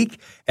next week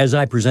as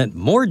I present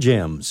more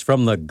gems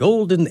from the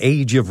golden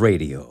age of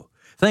radio.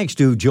 Thanks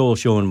to Joel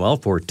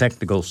Schoenwell for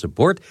technical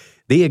support.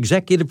 The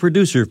executive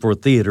producer for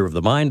Theater of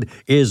the Mind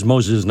is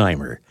Moses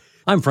Neimer.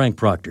 I'm Frank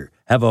Proctor.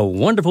 Have a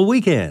wonderful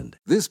weekend.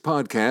 This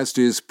podcast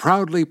is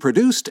proudly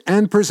produced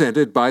and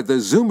presented by the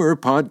Zoomer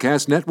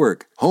Podcast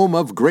Network, home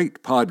of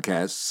great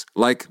podcasts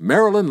like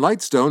Marilyn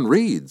Lightstone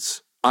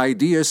Reads,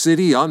 Idea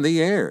City on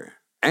the Air,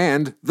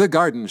 and The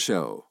Garden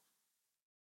Show.